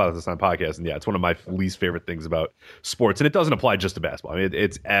talked about this on podcast. And yeah, it's one of my least favorite things about sports. And it doesn't apply just to basketball. I mean,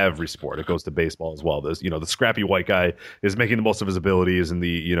 it's every sport. It goes to baseball as well. There's, the scrappy white guy is making the most of his abilities, and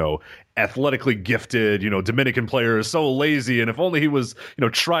the, athletically gifted, Dominican player is so lazy. And if only he was,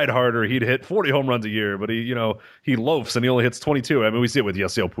 tried harder, he'd hit 40 home runs a year. But he loafs and he only hits 22. I mean, we see it with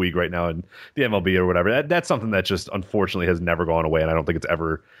Yasiel Puig right now in the MLB or whatever. That's something that just unfortunately has never gone away, and I don't think it's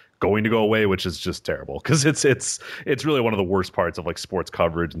ever going to go away, which is just terrible because it's really one of the worst parts of like sports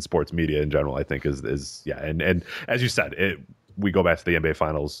coverage and sports media in general. I think is and as you said, we go back to the NBA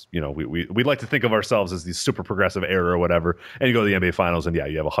Finals. We like to think of ourselves as the super progressive era or whatever, and you go to the NBA Finals, and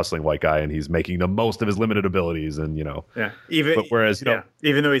you have a hustling white guy, and he's making the most of his limited abilities, and whereas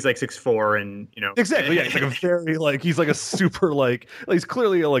even though he's like 6'4", and exactly, he's like a very he's like a super he's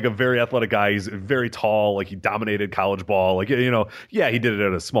clearly like a very athletic guy. He's very tall, he dominated college ball, he did it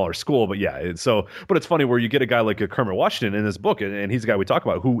at a smaller school, but but it's funny where you get a guy like a Kermit Washington in this book, and he's a guy we talk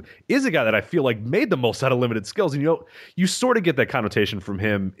about who is a guy that I feel like made the most out of limited skills, and you sort of get that connotation from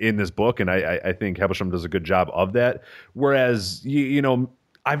him in this book, and I think Heberstrom does a good job of that. Whereas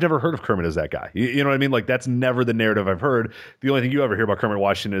I've never heard of Kermit as that guy. You know what I mean? Like that's never the narrative I've heard. The only thing you ever hear about Kermit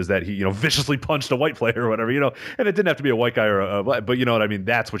Washington is that he viciously punched a white player or whatever. And it didn't have to be a white guy or a black, but you know what I mean?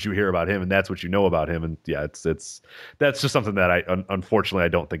 That's what you hear about him, and that's what you know about him. And yeah, it's that's just something that unfortunately I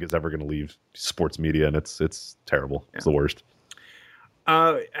don't think is ever going to leave sports media, and it's terrible. Yeah. It's the worst.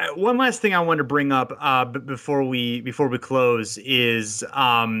 One last thing I want to bring up before we close is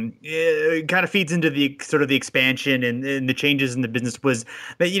it kind of feeds into the sort of the expansion and the changes in the business was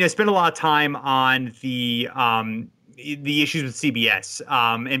that spent a lot of time on the issues with CBS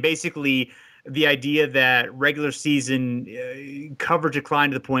and basically the idea that regular season coverage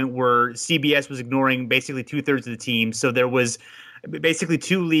declined to the point where CBS was ignoring basically 2/3 of the team. So there was basically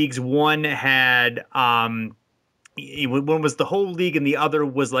two leagues. One had one was the whole league, and the other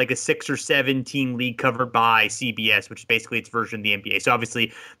was like a 6 or 7 team league covered by CBS, which is basically its version of the NBA. So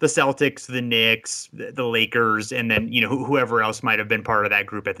obviously the Celtics, the Knicks, the Lakers, and then whoever else might have been part of that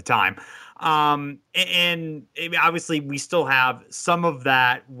group at the time. And obviously we still have some of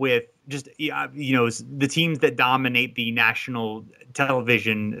that with just the teams that dominate the national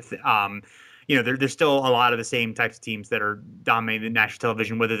television. There's still a lot of the same types of teams that are dominating the national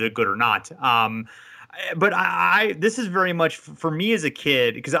television, whether they're good or not. But this is very much for me as a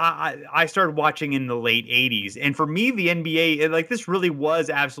kid, because I started watching in the late 80s. And for me, the NBA, this really was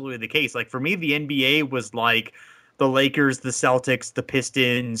absolutely the case. Like for me, the NBA was like the Lakers, the Celtics, the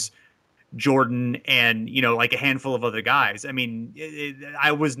Pistons, Jordan, and, like a handful of other guys. I mean,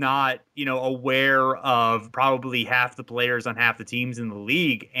 I was not, aware of probably half the players on half the teams in the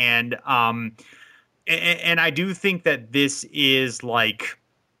league. And I do think that this is like,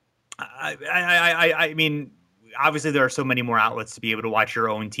 I mean, obviously there are so many more outlets to be able to watch your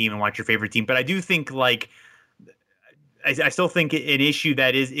own team and watch your favorite team, but I do think I still think an issue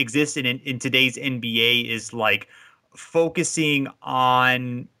that exists in today's NBA is like focusing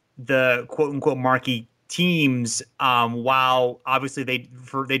on the quote unquote marquee teams, while obviously they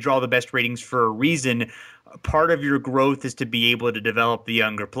draw the best ratings for a reason. Part of your growth is to be able to develop the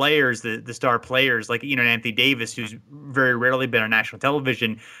younger players, the star players like Anthony Davis, who's very rarely been on national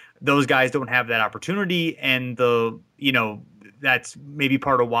television. Those guys don't have that opportunity, and that's maybe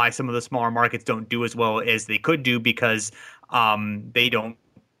part of why some of the smaller markets don't do as well as they could do, because they don't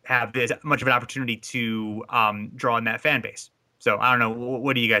have this much of an opportunity to draw in that fan base. So I don't know.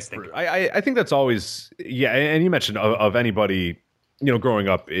 What do you guys think? I think that's always, yeah. And you mentioned of anybody, growing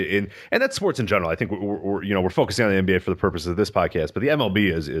up and that's sports in general. I think we're focusing on the NBA for the purpose of this podcast, but the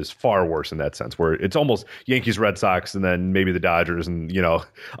MLB is far worse in that sense, where it's almost Yankees, Red Sox, and then maybe the Dodgers, and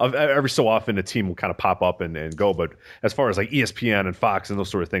every so often a team will kind of pop up and go. But as far as like ESPN and Fox and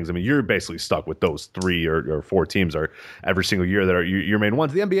those sort of things, I mean, you're basically stuck with those 3 or 4 teams are every single year that are your main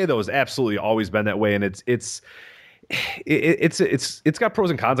ones. The NBA though has absolutely always been that way, and it's got pros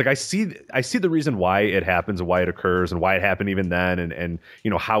and cons. Like I see the reason why it happens and why it occurs and why it happened even then, and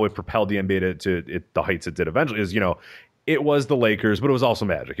how it propelled the NBA to the heights it did eventually is, it was the Lakers, but it was also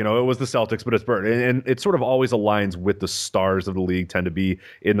Magic. It was the Celtics, but it's Bird. And it sort of always aligns with the stars of the league tend to be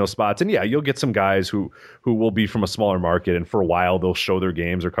in those spots. And yeah, you'll get some guys who will be from a smaller market, and for a while they'll show their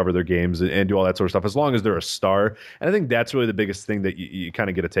games or cover their games and do all that sort of stuff, as long as they're a star. And I think that's really the biggest thing that you kind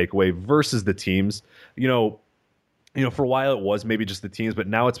of get a takeaway versus the teams. For a while it was maybe just the teams, but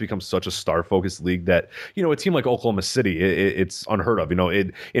now it's become such a star-focused league that, a team like Oklahoma City, it's unheard of.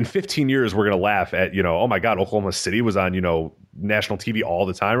 In 15 years, we're going to laugh at, oh my God, Oklahoma City was on, national TV all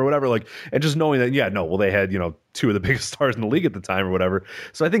the time or whatever. Like, and just knowing that, they had, 2 of the biggest stars in the league at the time or whatever.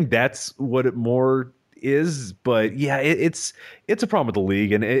 So I think that's what it more is. But yeah, it's a problem with the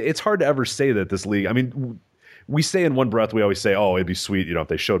league, and it's hard to ever say that this league, I mean, we say in one breath, we always say, oh, it'd be sweet, if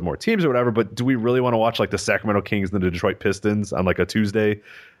they showed more teams or whatever. But do we really want to watch like the Sacramento Kings and the Detroit Pistons on like a Tuesday?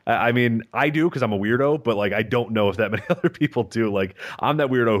 I mean, I do because I'm a weirdo, but like I don't know if that many other people do. Like I'm that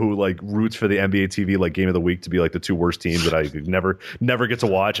weirdo who like roots for the NBA TV like game of the week to be like the 2 worst teams that I never get to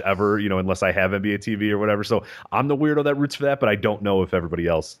watch ever, unless I have NBA TV or whatever. So I'm the weirdo that roots for that, but I don't know if everybody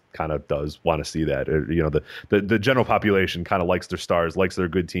else kind of does want to see that. The general population kind of likes their stars, likes their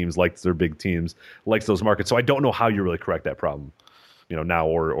good teams, likes their big teams, likes those markets. So I don't know how you really correct that problem, now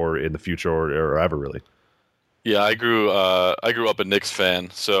or in the future or ever really. Yeah, I grew up a Knicks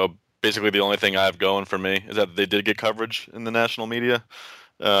fan, so basically the only thing I have going for me is that they did get coverage in the national media,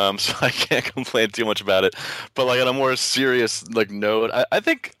 so I can't complain too much about it. But like on a more serious like note, I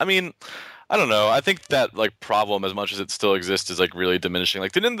think, I mean, I don't know, I think that like problem, as much as it still exists, is like really diminishing.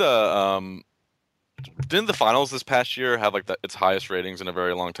 Like didn't the finals this past year have like its highest ratings in a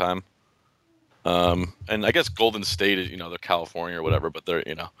very long time? And I guess Golden State is, they're California or whatever, but they're,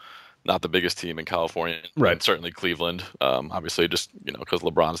 not the biggest team in California, right? And certainly Cleveland, obviously, just because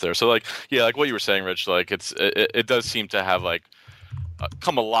LeBron's there. So like, yeah, like what you were saying, Rich, like it does seem to have like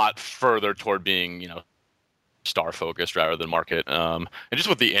come a lot further toward being star focused rather than market. And just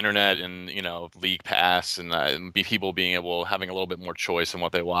with the internet and League Pass and people having a little bit more choice in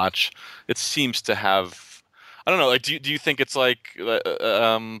what they watch, it seems to have. I don't know. Like, do you think it's like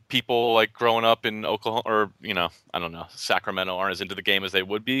people like growing up in Oklahoma or I don't know, Sacramento aren't as into the game as they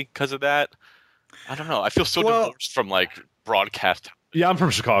would be because of that? I don't know. I feel so divorced from like broadcast. Yeah, I'm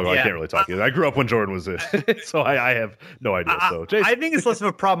from Chicago. Yeah. I can't really talk to you. I grew up when Jordan was it, so I have no idea. So Jason. I think it's less of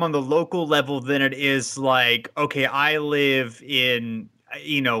a problem on the local level than it is like, okay, I live in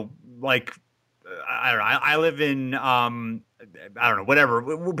like I don't know. I live in I don't know,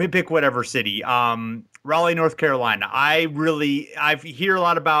 whatever. Pick whatever city. Raleigh, North Carolina. I hear a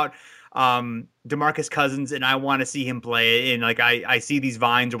lot about DeMarcus Cousins, and I want to see him play. And like I see these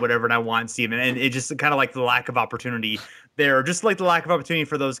vines or whatever, and I want to see him. And it just kind of like the lack of opportunity there, just like the lack of opportunity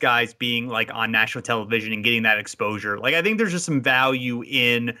for those guys being like on national television and getting that exposure. Like I think there's just some value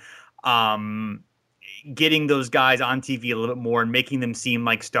in getting those guys on TV a little bit more and making them seem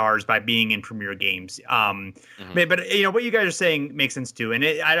like stars by being in premier games. But what you guys are saying makes sense too. And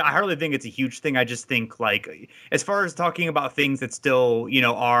I hardly think it's a huge thing. I just think like, as far as talking about things that still,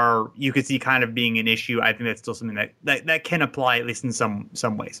 are, you could see kind of being an issue. I think that's still something that can apply, at least in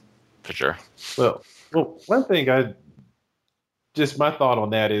some ways. For sure. Well, one thing my thought on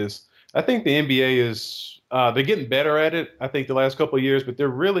that is, I think the NBA is, they're getting better at it. I think the last couple of years, but they're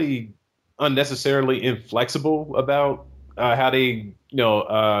really unnecessarily inflexible about how they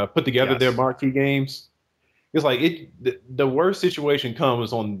put together their marquee games. It's like the worst situation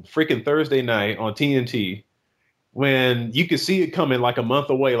comes on freaking Thursday night on TNT when you can see it coming like a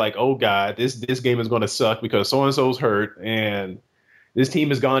month away, like, oh God, this game is going to suck because so and so's hurt and this team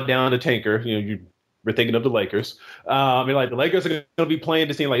has gone down the tanker. We're thinking of the Lakers. The Lakers are going to be playing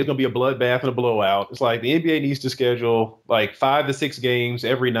this team like it's going to be a bloodbath and a blowout. It's like the NBA needs to schedule like 5 to 6 games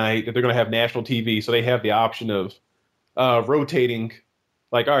every night that they're going to have national TV, so they have the option of rotating.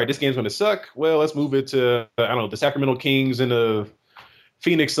 Like, all right, this game's going to suck. Well, let's move it to the Sacramento Kings and the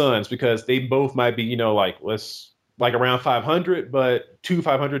Phoenix Suns because they both might be around 500, but 2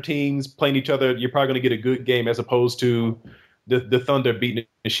 500 teams playing each other. You're probably going to get a good game as opposed to the Thunder beating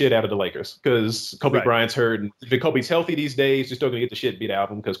the shit out of the Lakers because Kobe Bryant's hurt. And if Kobe's healthy these days, you're still gonna get the shit beat out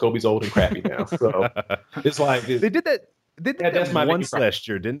of him because Kobe's old and crappy now. So it's like they did that. They did that once last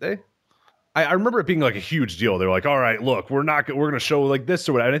year, didn't they? I remember it being like a huge deal. They were like, "All right, look, we're going to show like this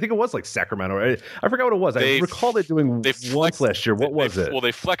or whatever." And I think it was like Sacramento. I forgot what it was. I recall it doing once last year. What was it? Well,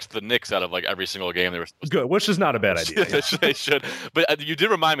 they flexed the Knicks out of like every single game they were supposed good, which is not a bad idea. They should. But you did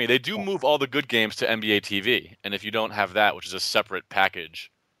remind me, they do move all the good games to NBA TV, and if you don't have that, which is a separate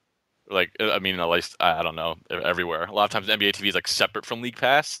package, like I mean, at least I don't know everywhere. A lot of times NBA TV is like separate from League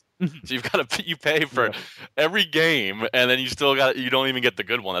Pass. So you pay for every game, and then you don't even get the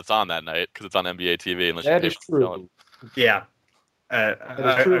good one that's on that night because it's on NBA TV unless you pay for true. Yeah,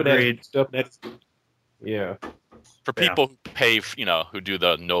 agreed. Yeah, for people who pay, who do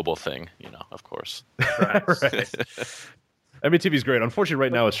the noble thing, of course. Right. NBA TV is great. Unfortunately,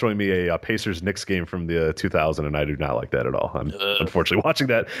 right now it's showing me a Pacers-Knicks game from the 2000, and I do not like that at all. I'm unfortunately watching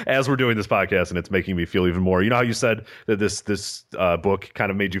that as we're doing this podcast, and it's making me feel even more. You know how you said that this book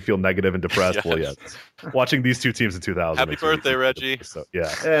kind of made you feel negative and depressed? Yes. Well, yeah. Watching these two teams in 2000. Happy birthday, Reggie. So,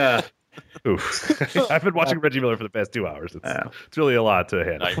 yeah. Oof. I've been watching Reggie Miller for the past 2 hours. It's really a lot to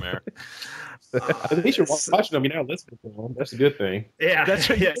handle. Nightmare. At least you're watching them. You're not listening to them. That's a good thing. Yeah, that's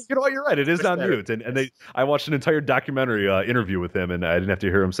right. Yes. You're right. It is on mute, and I watched an entire documentary interview with him, and I didn't have to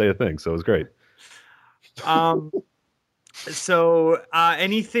hear him say a thing, so it was great. So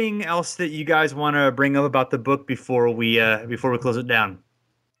anything else that you guys want to bring up about the book before we close it down?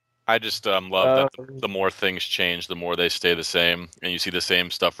 I just love that the more things change, the more they stay the same, and you see the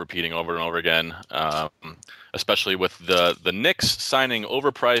same stuff repeating over and over again. Especially with the Knicks signing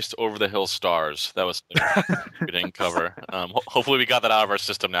overpriced, over-the-hill stars. That was a good cover. Hopefully we got that out of our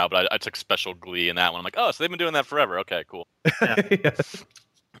system now, but I took special glee in that one. I'm like, oh, so they've been doing that forever. Okay, cool. Yeah.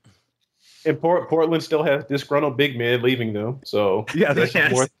 And Portland still has disgruntled big men leaving them. So yeah,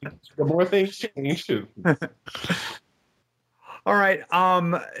 the more things change too. All right.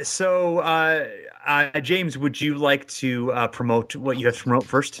 So James, would you like to promote what you have to promote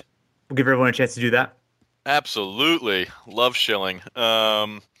first? We'll give everyone a chance to do that. Absolutely. Love shilling.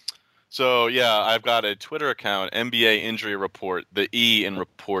 So, yeah, I've got a Twitter account, NBA Injury Report. The E in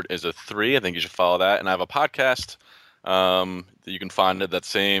report is a 3. I think you should follow that. And I have a podcast that you can find at that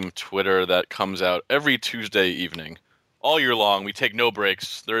same Twitter that comes out every Tuesday evening. All year long. We take no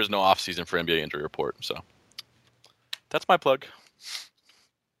breaks. There is no off-season for NBA Injury Report. So, that's my plug.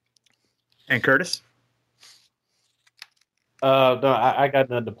 And Curtis? No, I got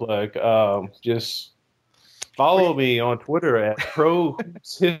nothing to plug. Just follow me on Twitter at Pro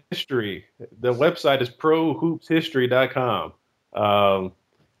Hoops History. The website is prohoopshistory.com. All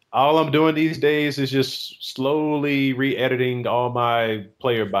I'm doing these days is just slowly re-editing all my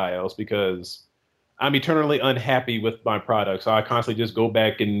player bios because I'm eternally unhappy with my product. So I constantly just go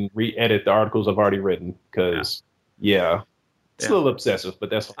back and re-edit the articles I've already written because, it's a little obsessive, but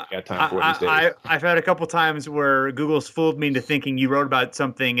that's all I got time for these days. I've had a couple times where Google's fooled me into thinking you wrote about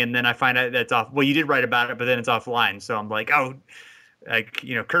something, and then I find out that's off. Well, you did write about it, but then it's offline. So I'm like,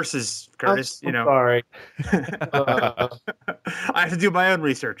 Curtis. I'm sorry. I have to do my own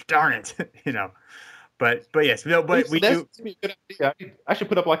research. Darn it, But yes, no. But we do. A good idea. I should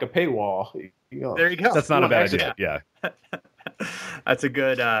put up like a paywall. There you go. That's not a bad idea. Yeah. That's a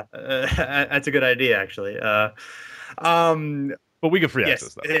good. That's a good idea, actually. But we get free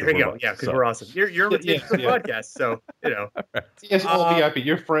access. Though, there we go. Yeah, because we're awesome. You're a podcast, so Yes, all VIP.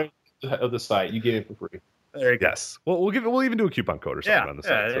 You're friend of the site. You get it for free. There you go. Yes. We'll even do a coupon code or something on the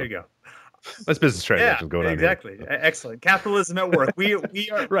site. Yeah, there you go. That's business transactions going on. Exactly. Here. Excellent. Capitalism at work. We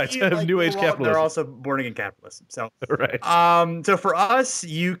are right. New age capitalism. They're also born again capitalism. So right. So for us,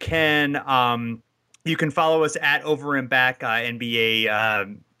 you can follow us at Over and Back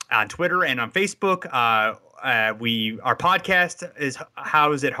NBA on Twitter and on Facebook. Our podcast is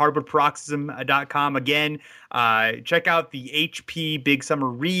housed at hardwoodparoxysm.com. Again, check out the HP Big Summer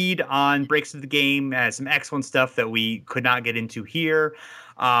Read on Breaks of the Game. Some excellent stuff that we could not get into here.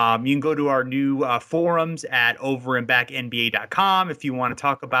 You can go to our new forums at overandbacknba.com if you want to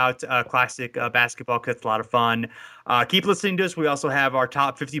talk about classic basketball, because it's a lot of fun. Keep listening to us. We also have our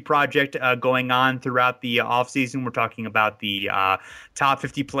top 50 project going on throughout the offseason. We're talking about the top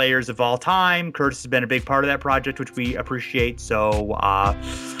 50 players of all time. Curtis has been a big part of that project, which we appreciate. So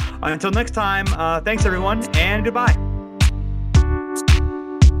until next time, thanks everyone, and goodbye.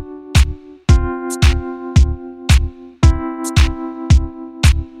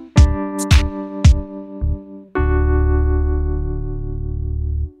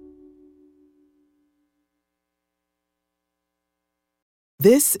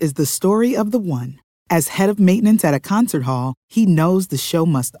 This is the story of the one. As head of maintenance at a concert hall, he knows the show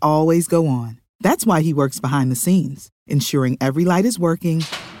must always go on. That's why he works behind the scenes, ensuring every light is working,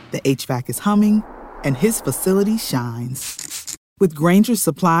 the HVAC is humming, and his facility shines. With Grainger's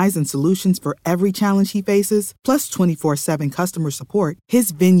supplies and solutions for every challenge he faces, plus 24/7 customer support,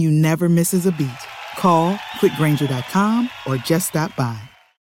 his venue never misses a beat. Call quickgrainger.com or just stop by.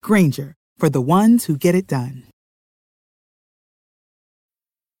 Grainger, for the ones who get it done.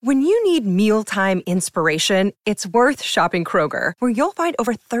 When you need mealtime inspiration, it's worth shopping Kroger, where you'll find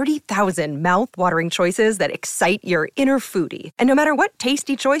over 30,000 mouth-watering choices that excite your inner foodie. And no matter what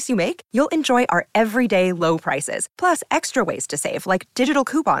tasty choice you make, you'll enjoy our everyday low prices, plus extra ways to save, like digital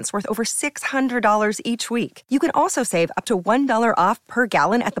coupons worth over $600 each week. You can also save up to $1 off per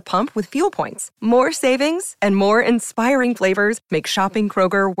gallon at the pump with fuel points. More savings and more inspiring flavors make shopping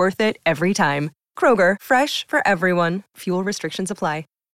Kroger worth it every time. Kroger, fresh for everyone. Fuel restrictions apply.